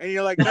 And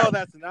you're like, no,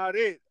 that's not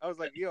it. I was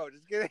like, yo,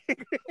 just kidding.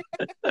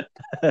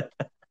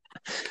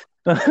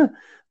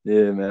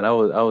 Yeah, man. I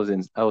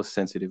was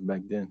sensitive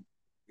back then.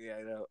 Yeah, I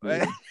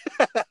Yeah. know.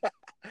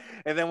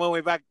 And then when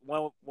we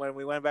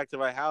went back to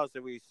my house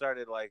and we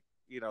started like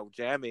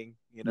jamming,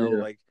 Yeah.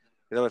 like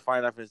with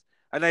Fine Artists,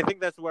 and I think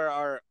that's where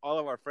all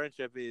of our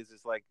friendship is.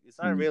 It's like it's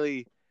not Mm.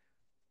 really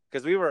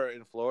because we were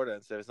in Florida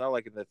and stuff. It's not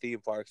like in the theme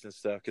parks and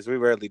stuff because we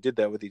rarely did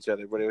that with each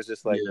other. But it was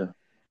just like Yeah.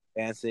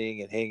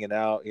 dancing and hanging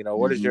out.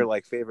 What is Hmm. your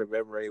like favorite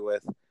memory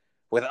with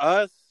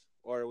us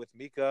or with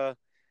Mika?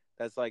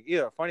 That's like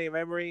either a funny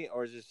memory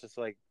or is it just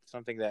like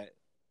something that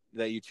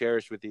you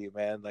cherish with you,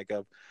 man? Like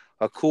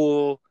a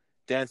cool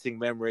dancing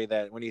memory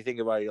that when you think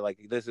about it, you're like,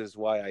 this is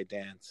why I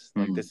dance.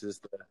 Like Mm.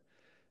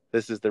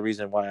 this is the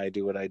reason why I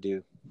do what I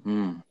do.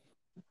 Mm.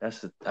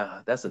 That's a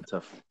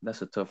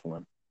tough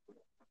one.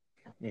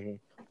 Mm-hmm.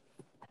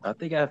 I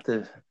think I have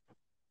to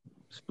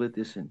split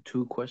this in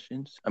two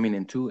questions. I mean,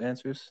 in two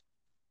answers.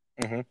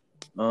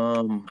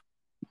 Mm-hmm.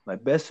 My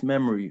best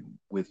memory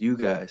with you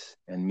guys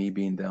and me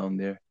being down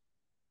there.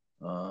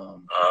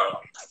 Um,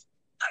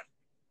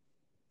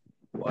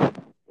 what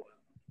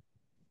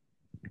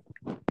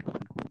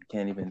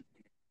can't even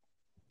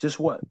just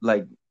what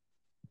like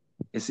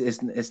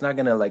it's not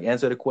gonna like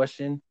answer the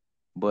question,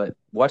 but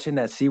watching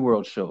that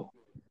SeaWorld show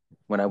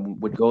when I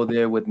would go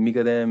there with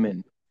Mika them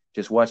and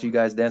just watch you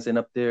guys dancing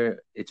up there,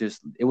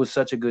 it was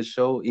such a good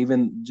show.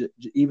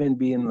 Even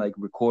being like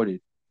recorded,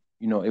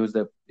 it was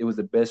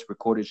the best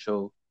recorded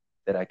show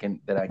that I can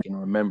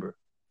remember.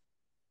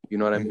 You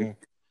know what I mean?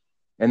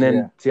 Mm-hmm. And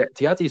Yeah. then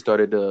Tiati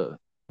started to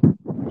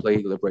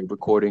play like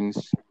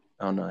recordings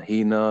on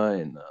Hina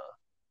and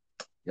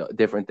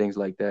different things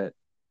like that.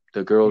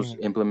 The girls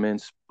Mm-hmm.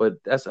 implements,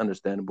 but that's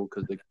understandable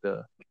because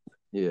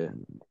yeah.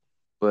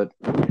 But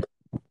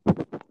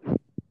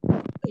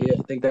yeah,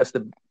 I think that's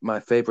my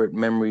favorite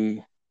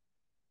memory.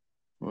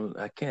 Well,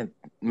 I can't,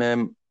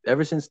 man.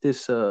 Ever since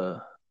this,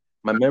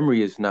 my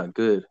memory is not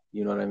good.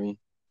 You know what I mean?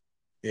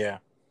 Yeah.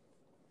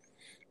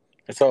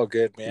 It's all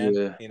good, man.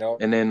 Yeah. You know.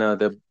 And then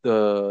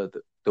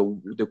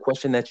the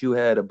question that you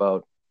had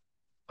about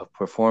a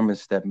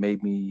performance that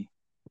made me,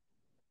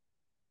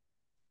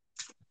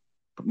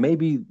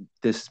 maybe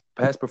this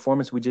past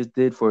performance we just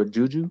did for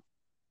Juju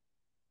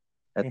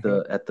at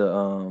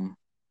the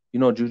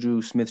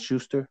Juju Smith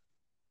Schuster.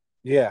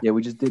 Yeah. Yeah,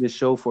 we just did a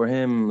show for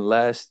him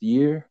last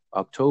year,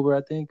 October,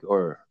 I think,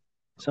 or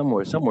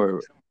somewhere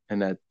in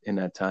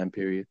that time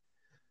period.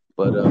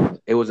 But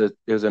it was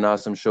an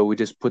awesome show. We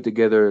just put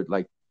together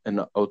like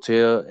an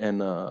hotel,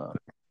 and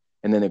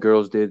then the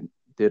girls did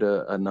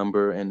a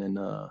number, and then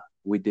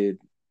we did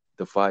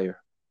the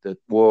fire. I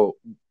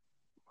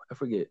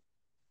forget.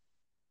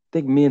 I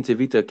think me and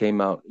Tevita came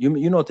out. You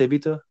know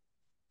Tevita?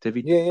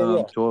 Tevita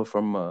Yeah. Toa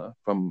from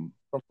From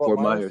Fort Fort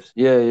Myers.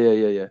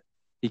 Myers. Yeah.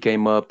 He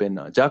came up, and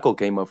Jocko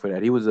came up for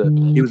that. He was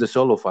a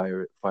solo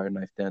fire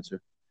knife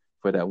dancer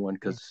for that one,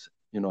 because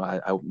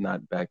I'm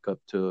not back up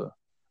to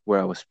where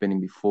I was spinning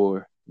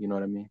before. You know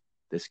what I mean?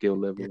 The skill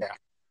level. Yeah.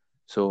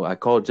 So I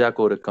called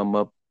Jocko to come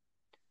up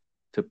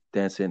to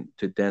dance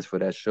for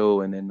that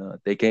show, and then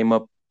they came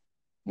up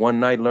one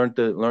night, learned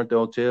the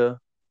hotel,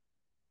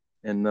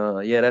 and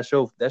yeah, that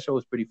show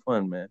was pretty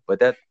fun, man. But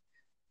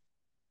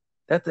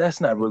that's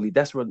not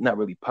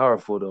really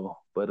powerful though.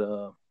 But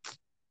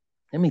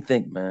let me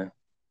think, man.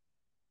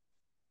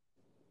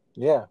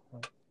 Yeah.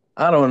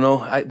 I don't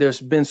know. There's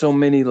been so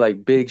many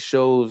like big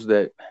shows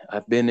that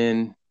I've been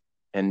in,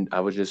 and I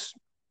was just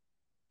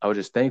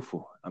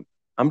thankful.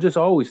 I'm just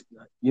always,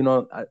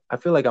 I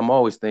feel like I'm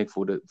always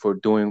thankful to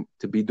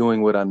be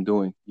doing what I'm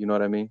doing. You know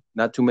what I mean?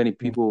 Not too many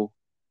people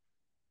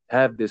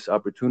have this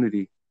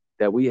opportunity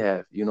that we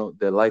have.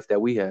 The life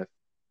that we have.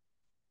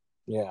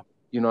 Yeah.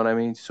 You know what I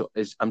mean? So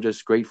I'm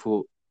just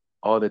grateful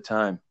all the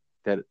time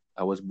that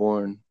I was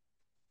born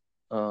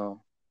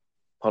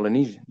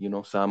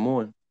Polynesian,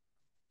 Samoan,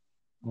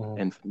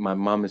 and my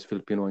mom is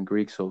Filipino and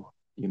Greek, so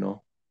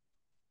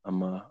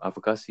I'm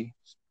Afakasi,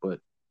 but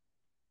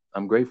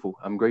I'm grateful.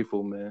 I'm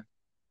grateful, man.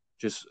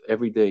 Just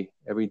every day.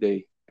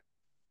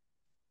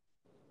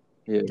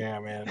 Yeah. Yeah,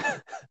 man.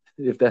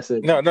 If that's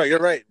it. No, you're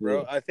right,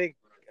 bro. Yeah. I think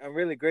I'm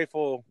really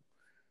grateful.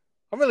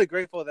 I'm really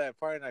grateful that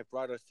Fire Night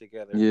brought us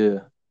together.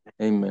 Yeah.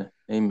 Amen.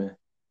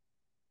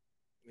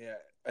 Yeah,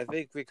 I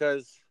think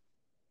because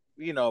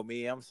you know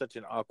me, I'm such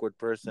an awkward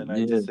person. I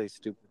Yeah. just say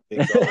stupid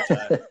things all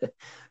the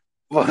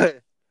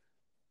time.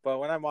 But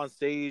when I'm on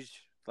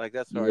stage, like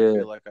that's where I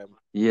feel like I'm.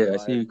 Yeah, I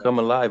see you come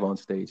alive on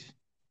stage.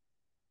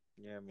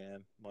 Yeah,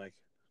 man. Like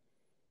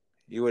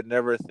you would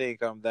never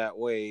think I'm that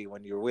way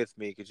when you're with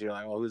me, because you're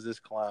like, "Oh, who's this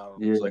clown?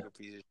 Yeah. Who's like a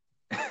piece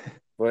of."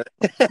 But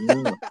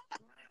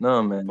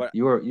no, man, but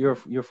you're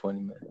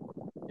funny, man.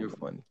 You're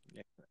funny.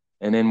 Yeah.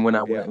 And then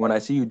when I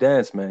see you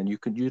dance, man, you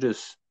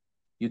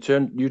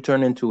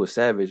turn into a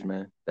savage,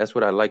 man. That's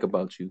what I like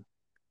about you.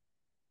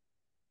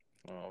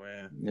 Oh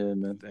man. Yeah,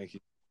 man. Thank you.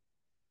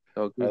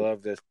 Oh, I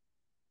love this.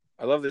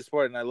 I love this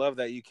sport, and I love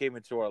that you came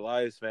into our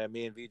lives, man.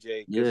 Me and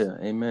VJ. Yeah,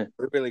 amen.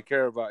 We really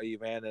care about you,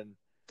 man. And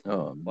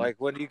like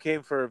when you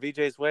came for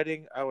VJ's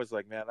wedding, I was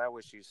like, man, I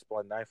wish you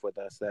spun knife with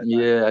us that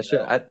night. Yeah, I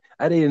should.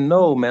 I didn't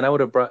know, man. I would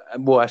have brought.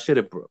 Well, I should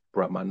have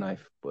brought my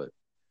knife, but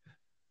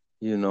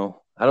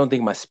I don't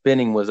think my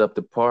spinning was up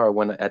to par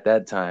at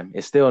that time.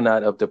 It's still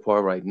not up to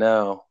par right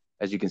now,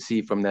 as you can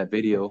see from that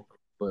video.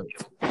 But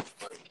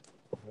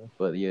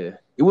yeah,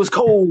 it was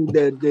cold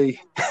that day.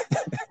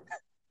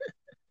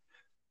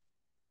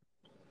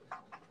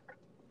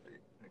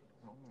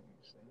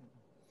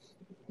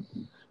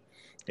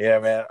 Yeah,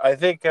 man. I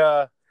think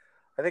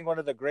one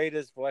of the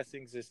greatest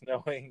blessings is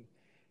knowing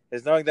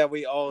that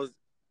we all,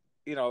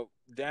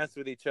 dance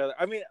with each other.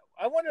 I mean,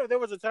 I wonder if there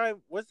was a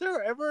time. Was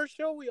there ever a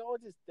show we all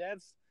just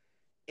danced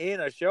in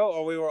a show,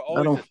 or we were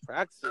always just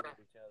practicing with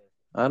each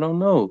other? I don't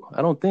know.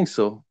 I don't think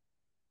so.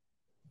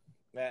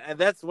 Man, and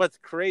that's what's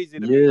crazy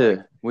to me.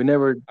 Yeah, we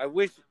never. I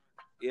wish.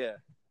 Yeah.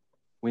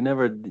 We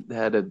never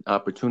had an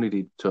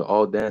opportunity to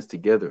all dance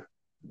together.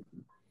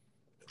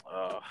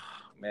 Oh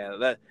man,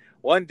 that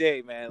one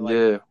day, man. Like,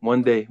 yeah,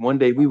 one day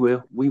we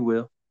will.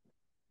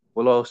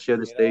 We'll all share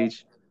the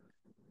stage.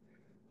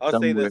 I'll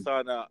say this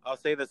on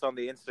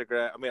the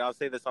Instagram. I mean, I'll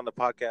say this on the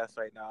podcast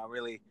right now.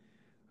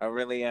 I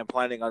really am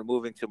planning on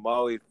moving to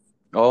Maui.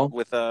 Oh,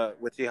 with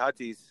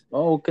Tihatis.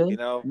 Oh, okay.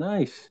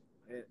 Nice.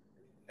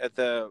 At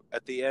the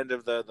end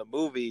of the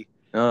movie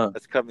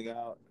that's coming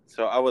out.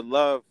 So I would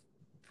love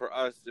for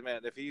us,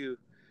 man, if you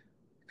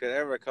could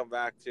ever come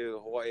back to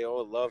Hawaii, I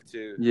would love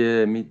to.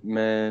 Yeah,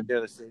 man.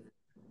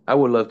 I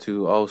would love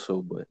to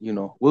also, but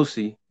we'll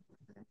see.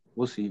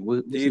 We'll see.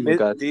 Do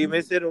you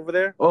miss it over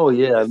there? Oh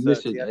yeah, I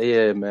miss it.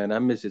 Yeah, man, I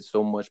miss it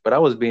so much. But I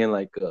was being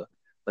like a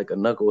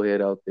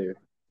knucklehead out there.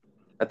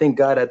 I think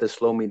God had to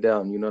slow me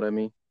down. You know what I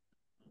mean?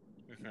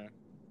 Mm-hmm.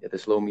 He had to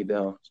slow me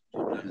down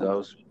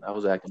because I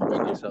was acting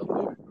reckless out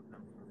there.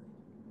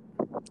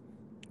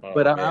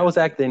 But I was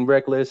acting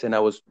reckless, and I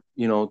was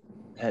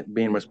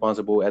being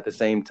responsible at the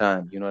same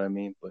time. You know what I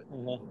mean? But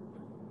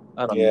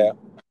I don't know.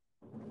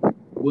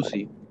 We'll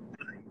see.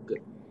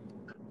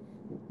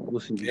 We'll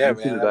see. Yeah,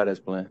 we'll see what God has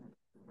planned.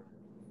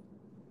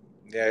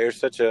 Yeah, you're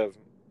such a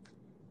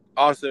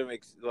awesome,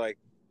 like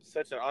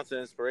such an awesome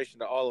inspiration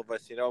to all of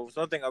us.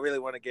 Something I really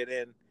want to get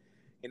in.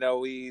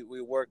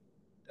 We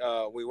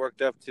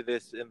worked up to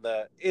this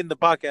in the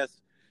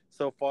podcast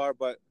so far,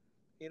 but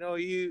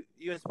you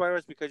inspire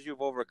us because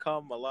you've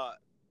overcome a lot,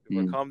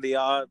 overcome the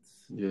odds.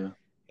 Yeah.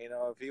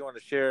 If you want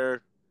to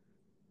share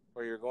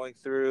what you're going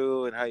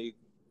through and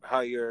how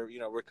you're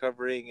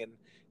recovering and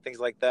things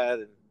like that,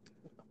 and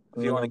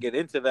if you want to get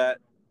into that.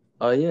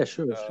 Yeah,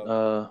 sure.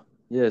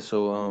 Yeah.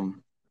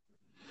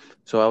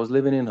 So I was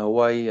living in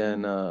Hawaii,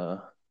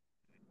 and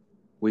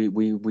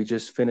we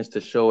just finished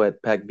a show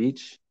at Pac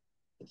Beach,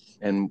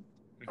 and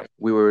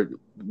we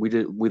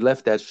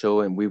left that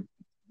show, and we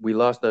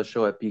lost our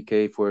show at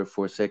PK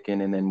for a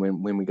second, and then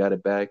when we got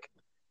it back,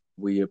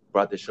 we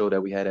brought the show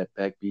that we had at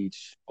Pac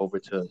Beach over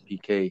to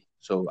PK.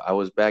 So I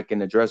was back in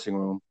the dressing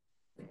room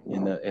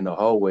in the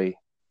hallway,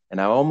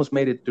 and I almost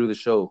made it through the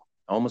show.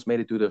 I almost made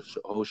it through the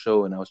whole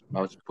show, and I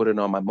was putting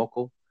on my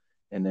moco,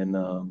 and then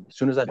as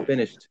soon as I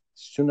finished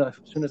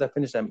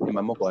in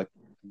my moco, I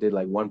did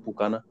like one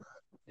pukana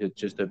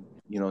just to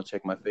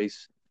check my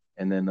face,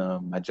 and then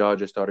my jaw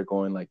just started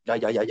going like yeah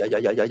yeah yeah yeah yeah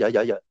yeah yeah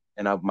yeah yeah,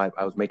 and I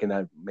was making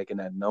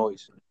that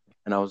noise,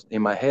 and I was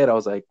in my head I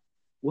was like,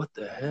 what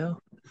the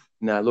hell?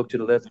 And I looked to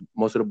the left,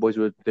 most of the boys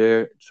were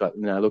there. So I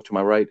looked to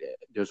my right,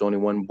 there's only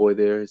one boy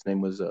there. His name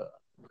was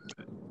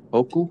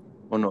Hoku.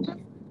 Oh no,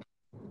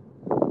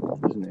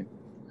 what's his name?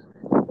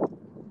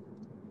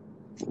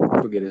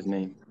 I forget his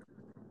name.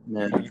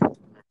 Man,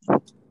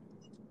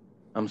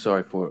 I'm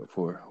sorry for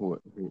who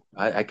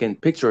I can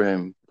picture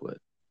him, but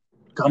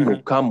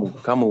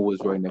Kamu was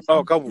right next to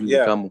him. Kamu,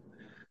 yeah. Kamu.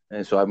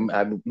 And so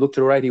I looked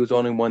to the right, he was the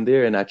only one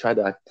there, and I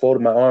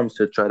folded my arms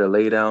to try to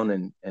lay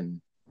down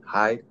and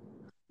hide.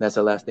 That's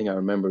the last thing I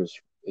remember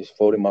is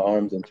folding my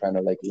arms and trying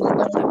to like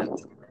lay down.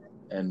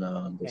 And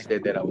they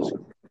said that I was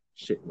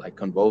like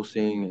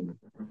convulsing,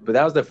 but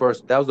that was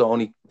the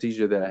only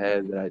seizure that I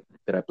had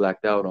that I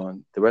blacked out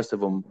on. The rest of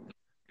them,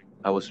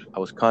 I was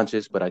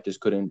conscious, but I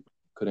just couldn't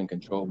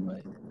control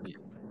my.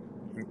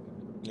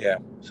 Yeah.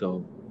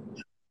 So,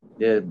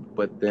 yeah,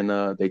 but then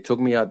they took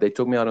me out. They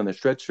took me out on the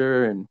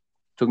stretcher and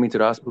took me to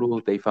the hospital.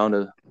 They found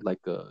a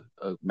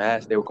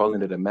mass. They were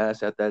calling it a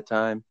mass at that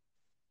time,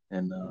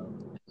 and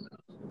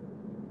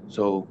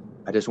so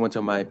I just went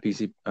to my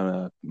PCP.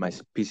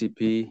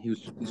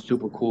 He's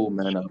super cool,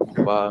 man.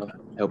 Bob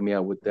helped me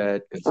out with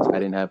that because I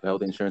didn't have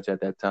health insurance at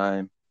that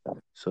time.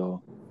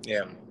 So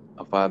yeah,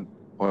 Afa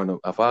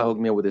hooked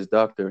me up with his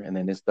doctor, and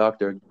then this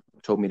doctor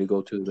told me to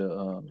go to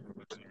the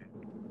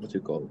what's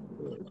it called,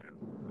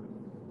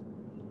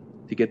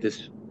 to get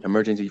this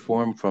emergency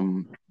form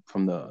from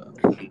the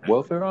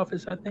welfare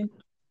office, I think.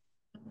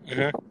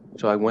 Mm-hmm.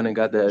 So I went and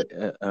got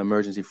the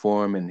emergency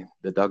form, and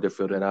the doctor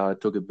filled it out. I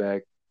took it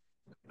back.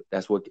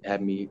 That's what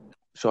had me.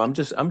 So I'm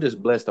just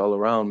blessed all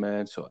around,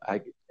 man. So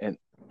I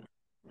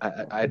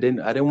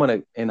didn't want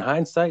to. In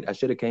hindsight, I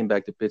should have came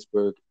back to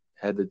Pittsburgh,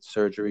 had the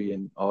surgery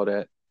and all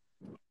that.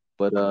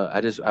 But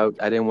I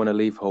didn't want to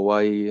leave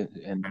Hawaii,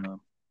 and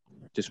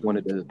just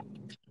wanted to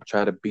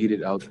try to beat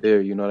it out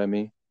there. You know what I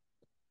mean?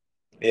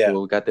 Yeah.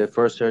 So got that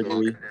first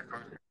surgery,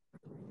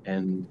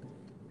 and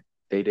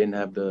they didn't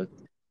have the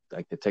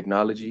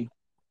technology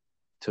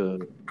to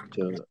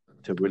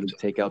really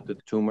take out the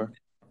tumor.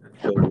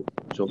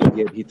 So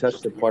he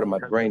touched the part of my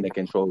brain that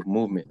controlled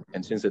movement.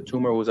 And since the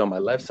tumor was on my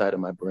left side of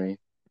my brain,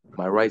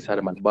 my right side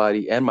of my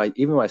body, and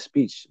even my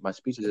speech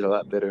is a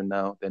lot better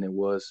now than it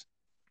was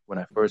when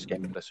I first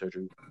came into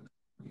surgery.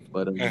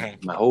 But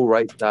my whole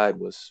right side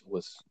was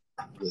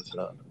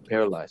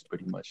paralyzed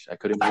pretty much. I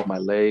couldn't move my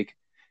leg,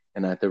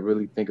 and I had to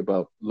really think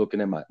about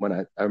looking at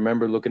I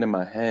remember looking at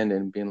my hand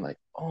and being like,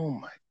 oh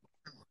my,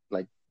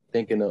 like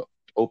thinking of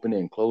open it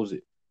and close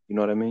it. You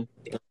know what I mean?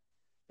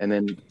 And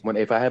then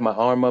if I had my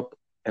arm up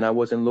and I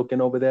wasn't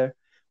looking over there,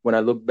 when I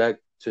looked back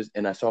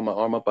and I saw my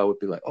arm up, I would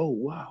be like, oh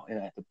wow, and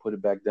I had to put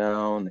it back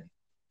down. And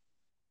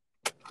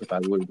if I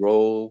would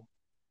roll,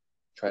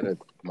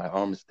 my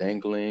arms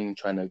dangling,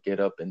 trying to get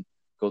up and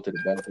go to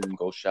the bathroom,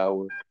 go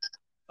shower.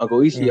 Uncle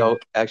Ishii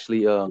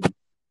actually,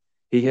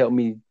 he helped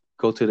me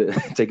go to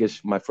take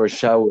my first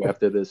shower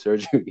after the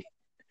surgery.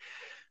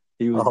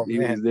 He was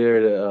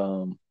there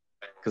to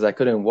because I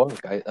couldn't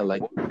walk.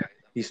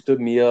 He stood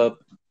me up.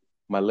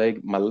 My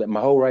leg, my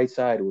whole right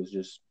side was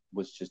just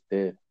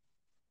dead.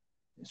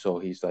 So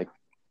he's like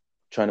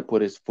trying to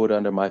put his foot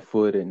under my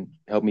foot and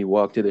help me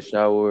walk to the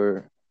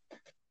shower.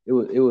 It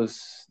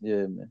was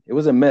yeah, man. It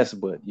was a mess,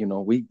 but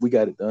we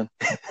got it done.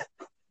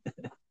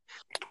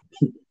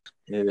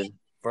 Yeah.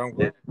 I'm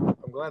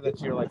glad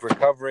that you're like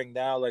recovering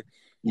now. Like,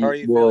 how are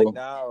you feeling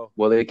now?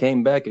 Well, it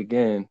came back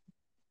again.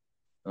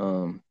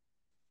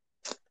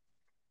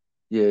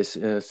 Yes,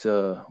 it's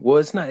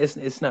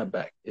not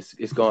back.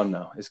 It's gone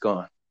now. It's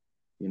gone.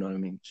 You know what I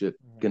mean? Just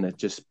gonna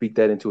just speak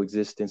that into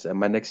existence. And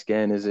my next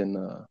scan is in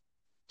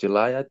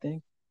July, I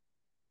think.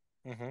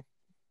 Mm-hmm.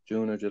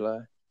 June or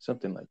July,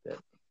 something like that.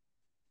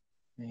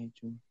 May,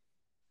 June.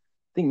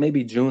 I think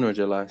maybe June or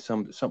July,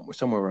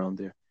 somewhere around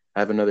there.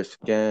 I have another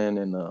scan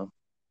and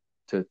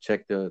to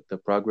check the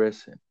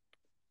progress.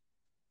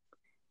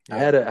 I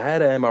had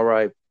an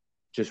MRI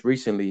just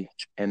recently,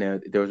 and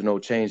there was no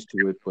change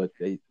to it. But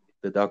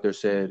the doctor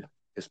said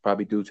it's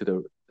probably due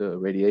to the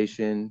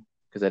radiation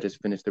because I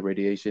just finished the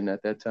radiation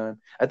at that time.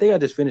 I think I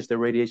just finished the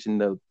radiation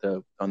the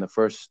on the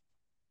first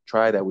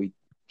try that we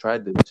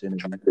tried this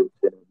interview,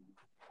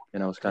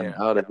 and I was kind of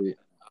out of it.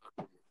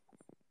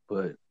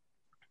 But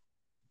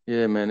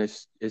yeah, man,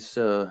 it's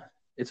all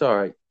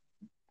right.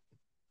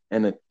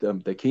 And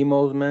the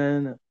chemos,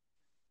 man,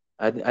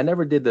 I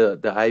never did the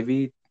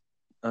IV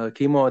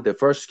chemo. The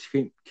first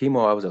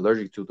chemo I was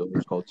allergic to though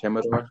was called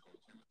Temodar,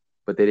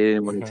 but they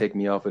didn't want to take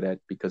me off of that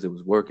because it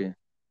was working.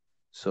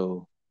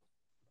 So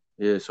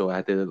yeah, so I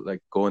had to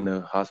like go in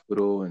the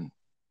hospital and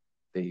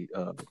they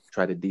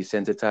tried to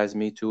desensitize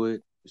me to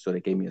it. So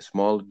they gave me a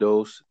small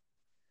dose.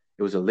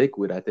 It was a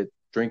liquid. I had to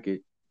drink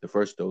it the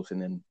first dose,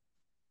 and then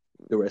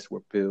the rest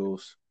were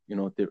pills. You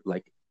know,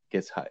 like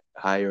gets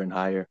higher and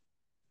higher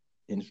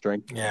in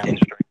strength. Yeah.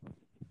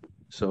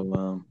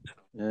 So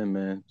yeah,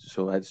 man.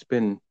 So it's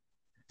been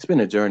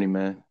a journey,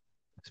 man.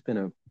 It's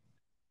been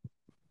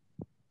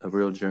a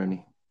real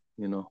journey,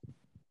 you know.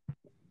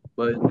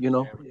 But you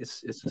know,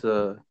 it's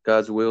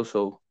God's will.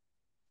 So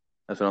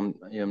that's what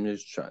I'm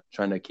just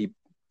trying to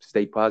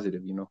stay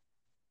positive, you know.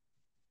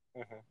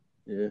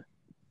 Yeah.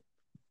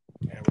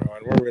 Yeah, bro,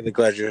 and we're really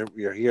glad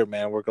you're here,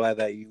 man. We're glad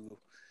that you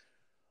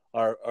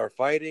are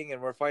fighting,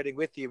 and we're fighting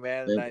with you,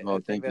 man. And I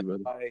think that's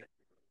why.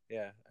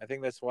 Yeah, I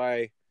think that's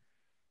why.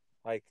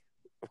 Like,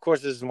 of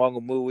course, this is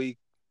Mongo Moo Week.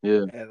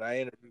 Yeah. And I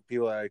interview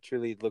people I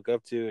truly look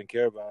up to and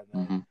care about.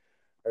 And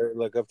I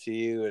look up to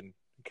you and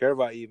care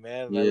about you,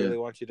 man. And I really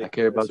want you to. I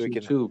care about you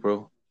too,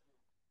 bro.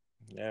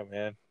 Yeah,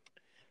 man.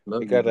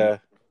 Love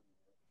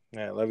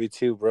you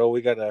too, bro.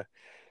 We gotta,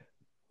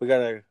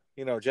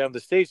 jam the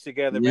stage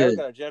together, man. We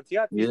gotta jam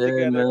Tiatis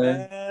together,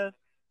 man.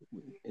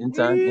 In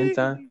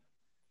time.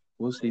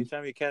 We'll see.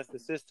 Anytime you cast the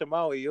System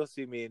Maui, you'll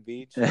see me in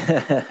Beach.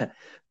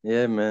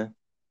 Yeah, man.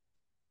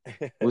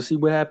 We'll see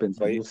what happens.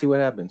 We'll see what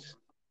happens.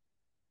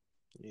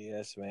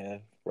 Yes,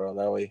 man, bro.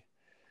 That'd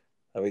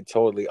be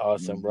totally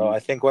awesome, bro. I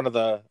think one of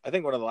the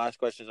last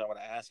questions I want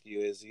to ask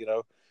you is,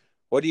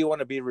 what do you want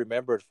to be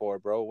remembered for,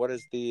 bro? What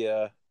is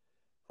the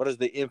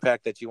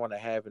impact that you want to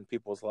have in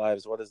people's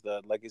lives? What is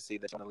the legacy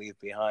that you want to leave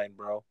behind,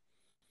 bro?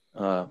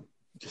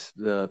 Just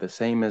the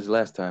same as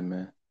last time,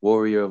 man.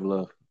 Warrior of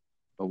love,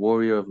 a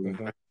warrior of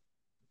love.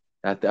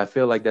 I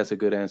feel like that's a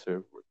good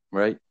answer,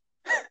 right?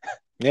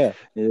 Yeah.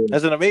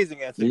 That's an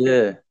amazing answer.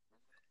 Yeah.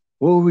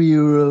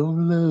 Warrior of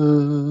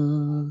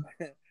love.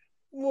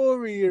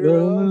 Warrior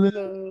of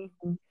love.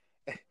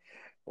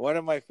 One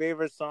of my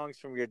favorite songs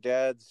from your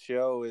dad's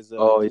show is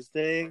Just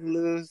Hang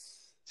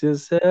Loose.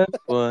 Just have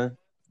fun.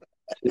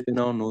 Sitting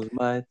on those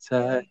Mai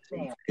Tai,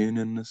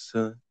 in the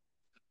sun.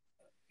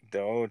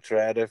 Don't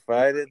try to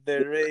fight it,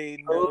 there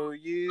ain't no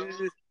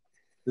use.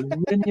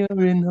 When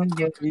you're in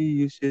Hawaii,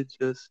 you should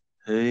just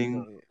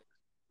hang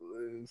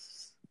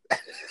loose.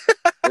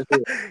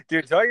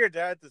 Dude, tell your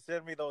dad to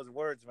send me those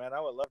words, man.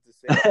 I would love to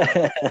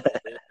say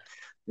it.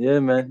 Yeah,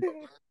 man.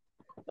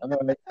 All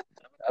right.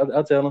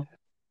 I'll tell him.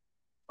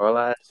 Or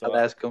I'll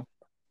ask him.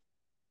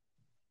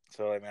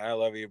 So, man, I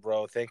love you,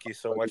 bro. Thank you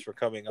so much for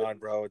coming on,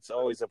 bro. It's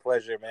always a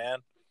pleasure, man.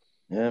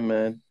 Yeah,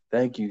 man.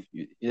 Thank you.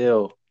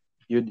 Yo,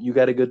 you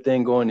got a good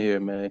thing going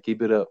here, man.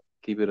 Keep it up.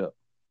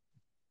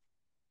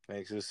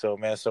 Thanks, so,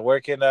 man. So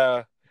where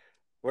can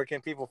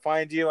people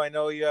find you? I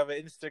know you have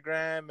an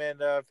Instagram and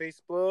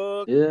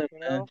Facebook. Yeah,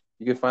 man.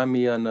 You can find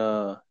me on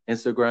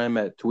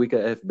Instagram at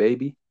Tweeka F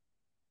Baby,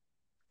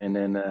 and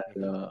then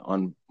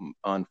on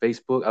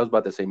Facebook. I was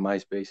about to say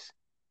MySpace.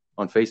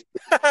 On Facebook.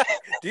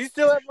 Do you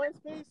still have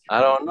MySpace? I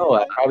don't know.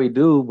 I probably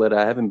do, but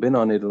I haven't been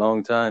on it a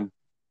long time.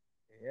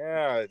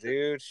 Yeah,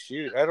 dude.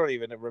 Shoot, I don't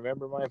even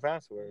remember my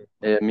password.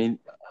 Yeah,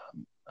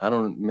 I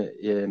don't.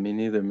 Yeah, me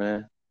neither,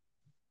 man.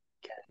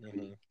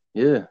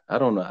 Yeah, I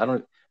don't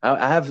know.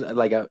 I have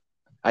like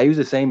I use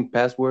the same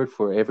password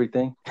for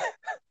everything,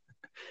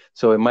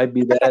 so it might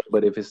be that.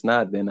 But if it's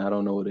not, then I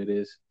don't know what it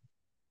is.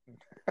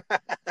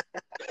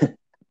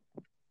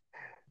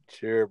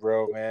 Sure,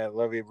 bro, man.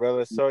 Love you,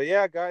 brother. So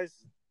yeah, guys,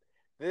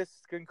 this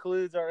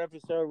concludes our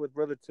episode with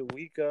Brother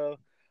Tweeka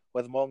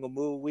with Mongo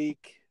Moo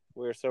Week.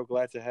 We're so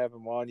glad to have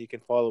him on. You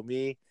can follow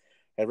me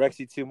at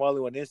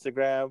Rexy2Malu on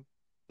Instagram,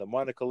 the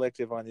Mana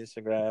Collective on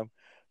Instagram,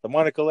 the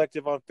Mana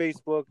Collective on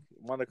Facebook,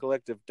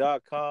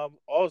 ManaCollective.com.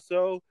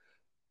 Also,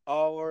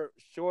 our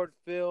short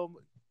film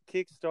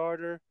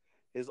Kickstarter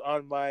is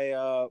on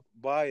my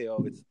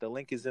bio. The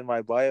link is in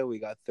my bio. We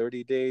got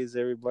 30 days,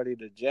 everybody,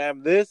 to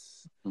jam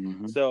this.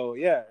 So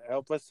yeah,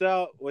 help us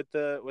out with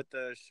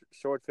the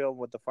short film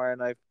with the Fire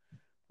Knife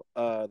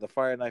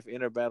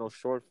Inner Battle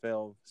short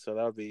film. So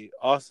that would be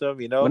awesome.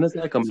 When is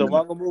that coming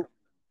out?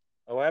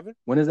 What happened?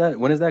 When is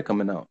that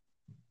coming out?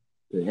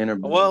 The Inner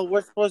Battle. Well,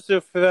 we're supposed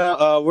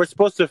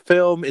to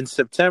film in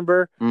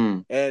September,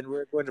 and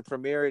we're going to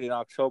premiere it in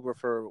October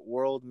for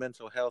World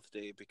Mental Health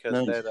Day because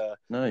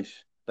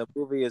the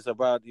movie is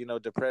about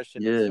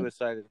depression and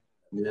suicide.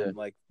 Yeah,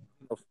 like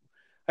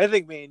I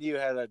think me and you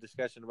had a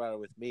discussion about it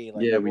with me.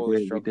 Like, yeah,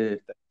 we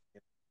did.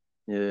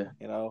 Yeah,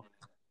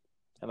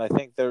 And I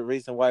think the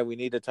reason why we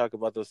need to talk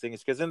about those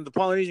things, because in the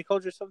Polynesian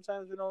culture,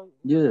 sometimes we don't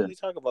Yeah. really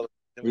talk about it.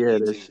 And we Yeah,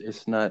 need this to.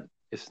 it's not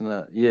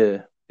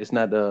yeah, it's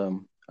not a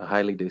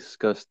highly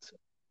discussed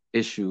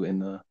issue in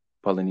the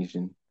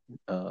Polynesian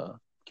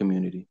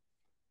community.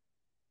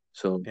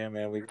 So Yeah,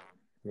 man.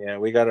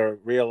 We gotta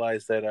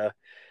realize that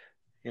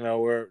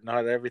we're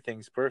not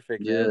everything's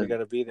perfect, man. yeah, We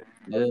gotta be there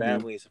for our yeah, man.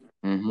 families.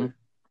 Mhm.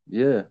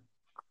 Yeah.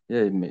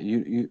 Yeah,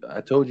 man.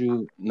 I told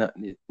you not.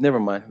 Never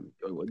mind.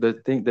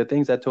 The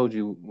things I told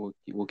you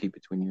will keep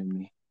between you and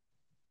me.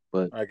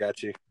 But I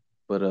got you.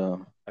 but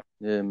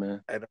yeah,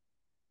 man.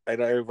 I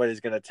know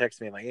everybody's gonna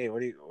text me like, "Hey,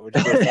 what you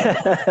guys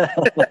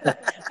talking about?"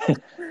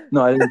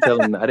 No, I didn't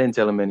tell him. I didn't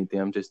tell him anything.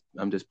 I'm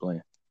just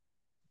playing.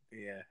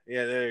 Yeah,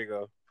 there you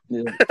go.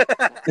 Yeah.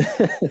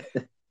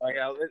 Like,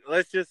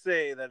 let's just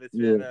say that it's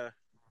Yeah.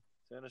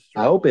 been a I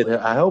struggle. hope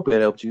it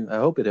helped you. I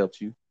hope it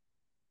helped you.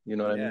 You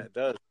know what I Yeah, mean? it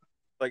does.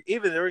 Like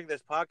even during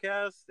this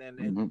podcast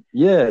and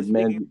Yeah, speaking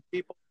man. to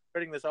people,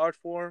 spreading this art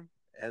form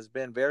has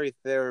been very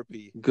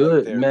therapy.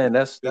 Good, therapy. man.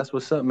 That's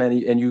what's up, man.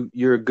 And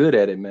you're good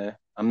at it, man.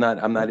 I'm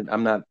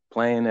not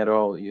playing at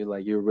all.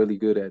 You're really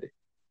good at it.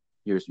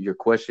 Your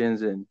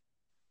questions and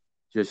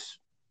just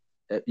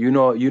you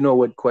know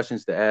what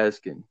questions to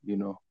ask and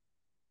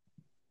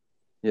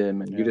yeah,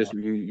 man. You Yeah. just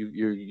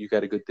you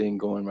got a good thing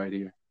going right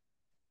here.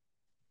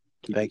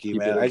 Thank you, Keep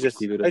man. it I up. just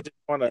Keep it up.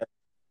 want to,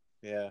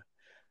 yeah.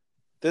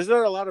 There's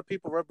not a lot of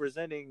people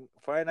representing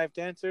fire knife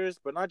dancers,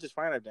 but not just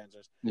fire knife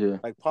dancers. Yeah.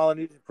 Like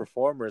Polynesian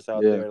performers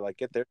out there, like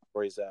get their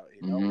stories out.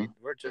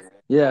 We're just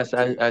yes.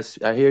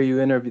 I hear you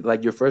interview.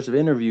 Like your first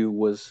interview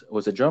was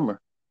a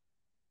drummer.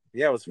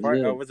 Yeah, it was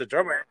Yeah. it was a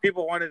drummer.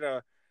 People wanted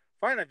a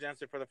fire knife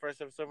dancer for the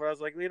first episode, but I was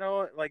like, you know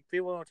what? Like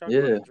people don't talk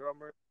about the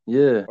drummer,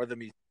 Yeah. or the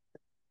music.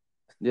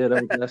 Yeah,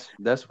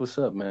 that's what's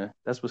up, man.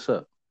 That's what's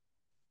up.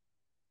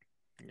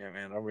 Yeah,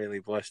 man. I'm really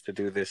blessed to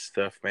do this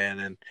stuff, man,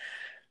 and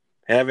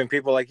having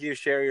people like you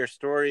share your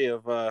story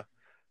of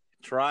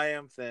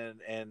triumph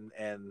and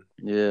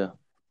yeah,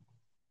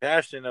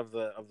 passion of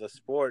the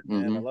sport,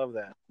 man. I love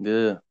that.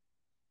 Yeah,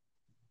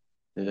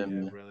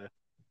 man. Brother.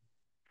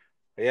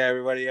 Yeah,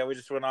 everybody. Yeah, we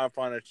just went off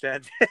on a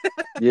tangent.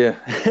 Yeah.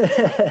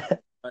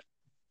 But,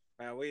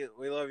 man,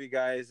 we love you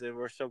guys, and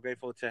we're so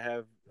grateful to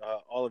have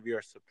all of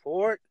your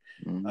support.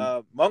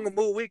 Mongo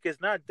Moo Week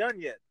is not done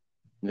yet.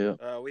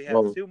 Yeah. We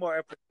have 2 more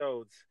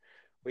episodes.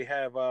 We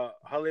have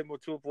Hale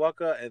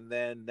Mutupuaka and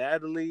then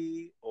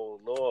Natalie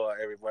Oloa,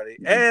 everybody.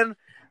 And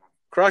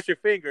cross your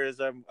fingers.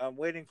 I'm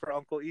waiting for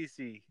Uncle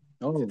Isi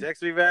to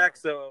text me back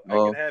so I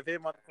can have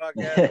him on the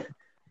podcast.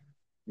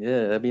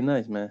 Yeah, that'd be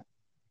nice, man.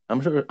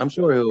 I'm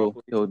sure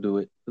he'll do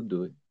it. He'll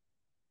do it.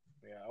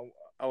 Yeah,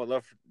 I would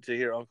love to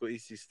hear Uncle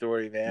Isi's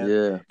story, man.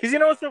 Yeah. Because you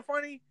know what's so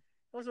funny?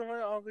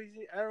 Uncle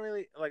Isi, I don't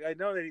really I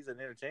know that he's an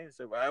entertainer,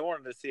 but I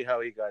wanted to see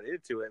how he got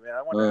into it, man.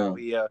 I wonder how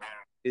he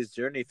his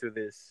journey through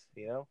this,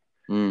 Yeah,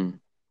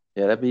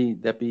 that'd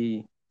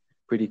be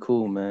pretty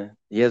cool, man.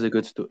 He has a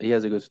good story.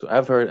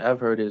 I've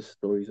heard his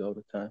stories all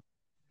the time,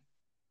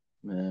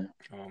 man.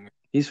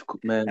 He's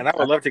man. And I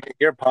would love to get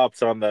your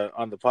pops on the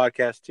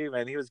podcast too,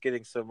 man. He was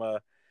getting some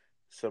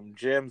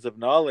gems of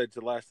knowledge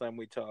the last time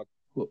we talked.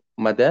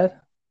 My dad?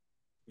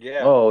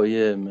 Yeah. Oh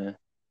yeah, man.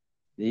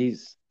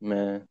 He's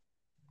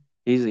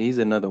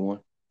another one.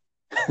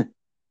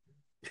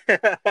 He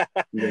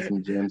got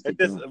some gems to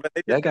do.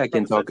 That guy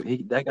can talk.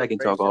 That guy can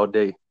talk all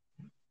day.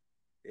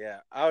 Yeah,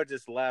 I would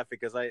just laugh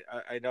because I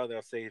know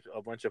they'll say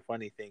a bunch of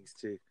funny things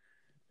too.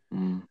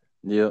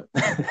 Yeah,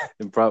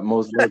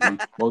 most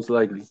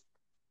likely.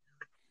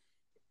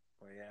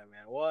 Well, yeah,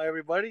 man. Well,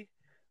 everybody,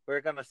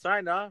 we're gonna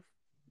sign off,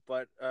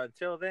 but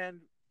until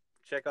then,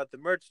 check out the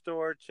merch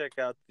store. Check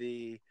out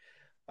the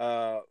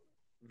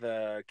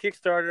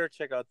Kickstarter.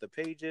 Check out the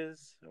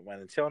pages.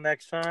 And until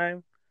next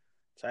time,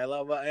 chai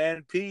lava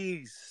and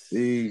peace.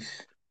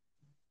 Peace.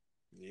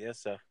 Yes,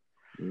 sir.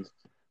 Yes.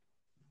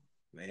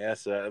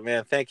 Yes,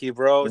 man. Thank you,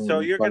 bro. So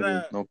you're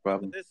gonna no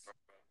problem.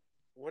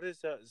 What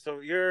is so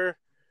you're.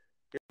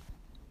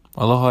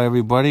 Aloha,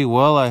 everybody.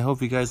 Well, I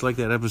hope you guys liked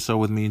that episode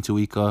with me and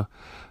Tuika.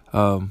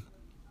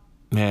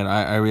 Man,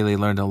 I really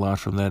learned a lot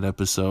from that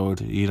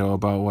episode,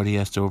 about what he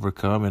has to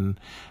overcome and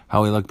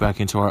how we look back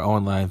into our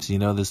own lives.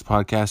 This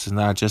podcast is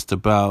not just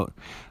about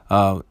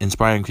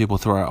inspiring people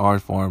through our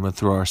art form, but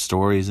through our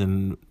stories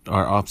and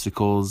our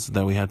obstacles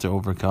that we had to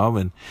overcome.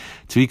 And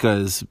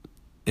Tuika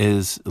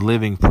is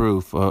living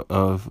proof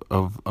of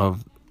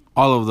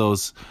all of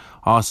those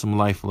awesome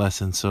life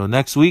lessons. So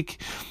next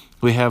week,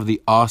 we have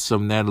the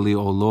awesome Natalie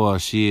Oloa.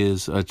 She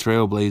is a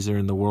trailblazer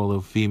in the world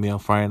of female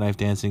fire knife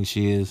dancing.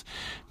 She is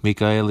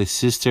Mikaela's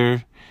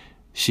sister.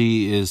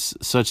 She is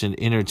such an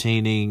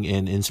entertaining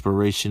and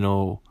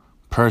inspirational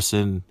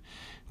person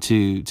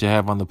to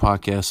have on the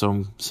podcast. So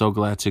I'm so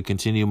glad to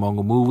continue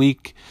Mongo Moo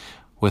Week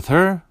with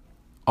her.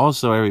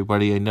 Also,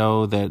 everybody, I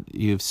know that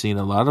you've seen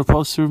a lot of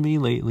posts from me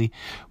lately,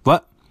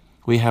 but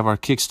we have our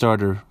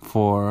Kickstarter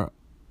for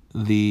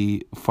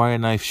the fire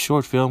knife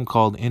short film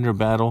called Inner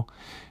Battle.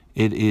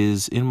 It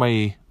is in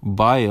my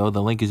bio.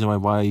 The link is in my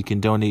bio. You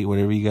can donate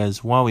whatever you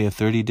guys want. We have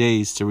 30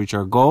 days to reach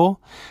our goal.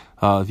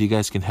 If you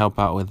guys can help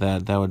out with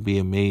that, that would be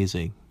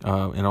amazing.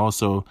 And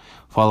also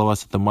follow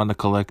us at the Munda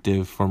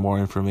Collective for more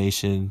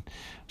information.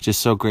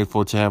 Just so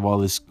grateful to have all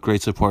this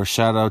great support.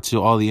 Shout out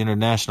to all the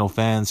international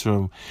fans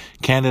from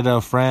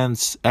Canada,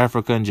 France,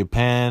 Africa, and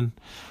Japan.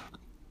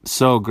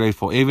 So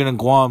grateful. Even in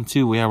Guam,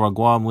 too. We have our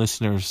Guam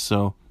listeners.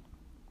 So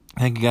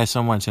thank you guys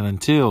so much. And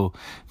until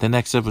the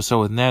next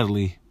episode with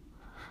Natalie,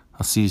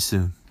 I'll see you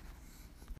soon.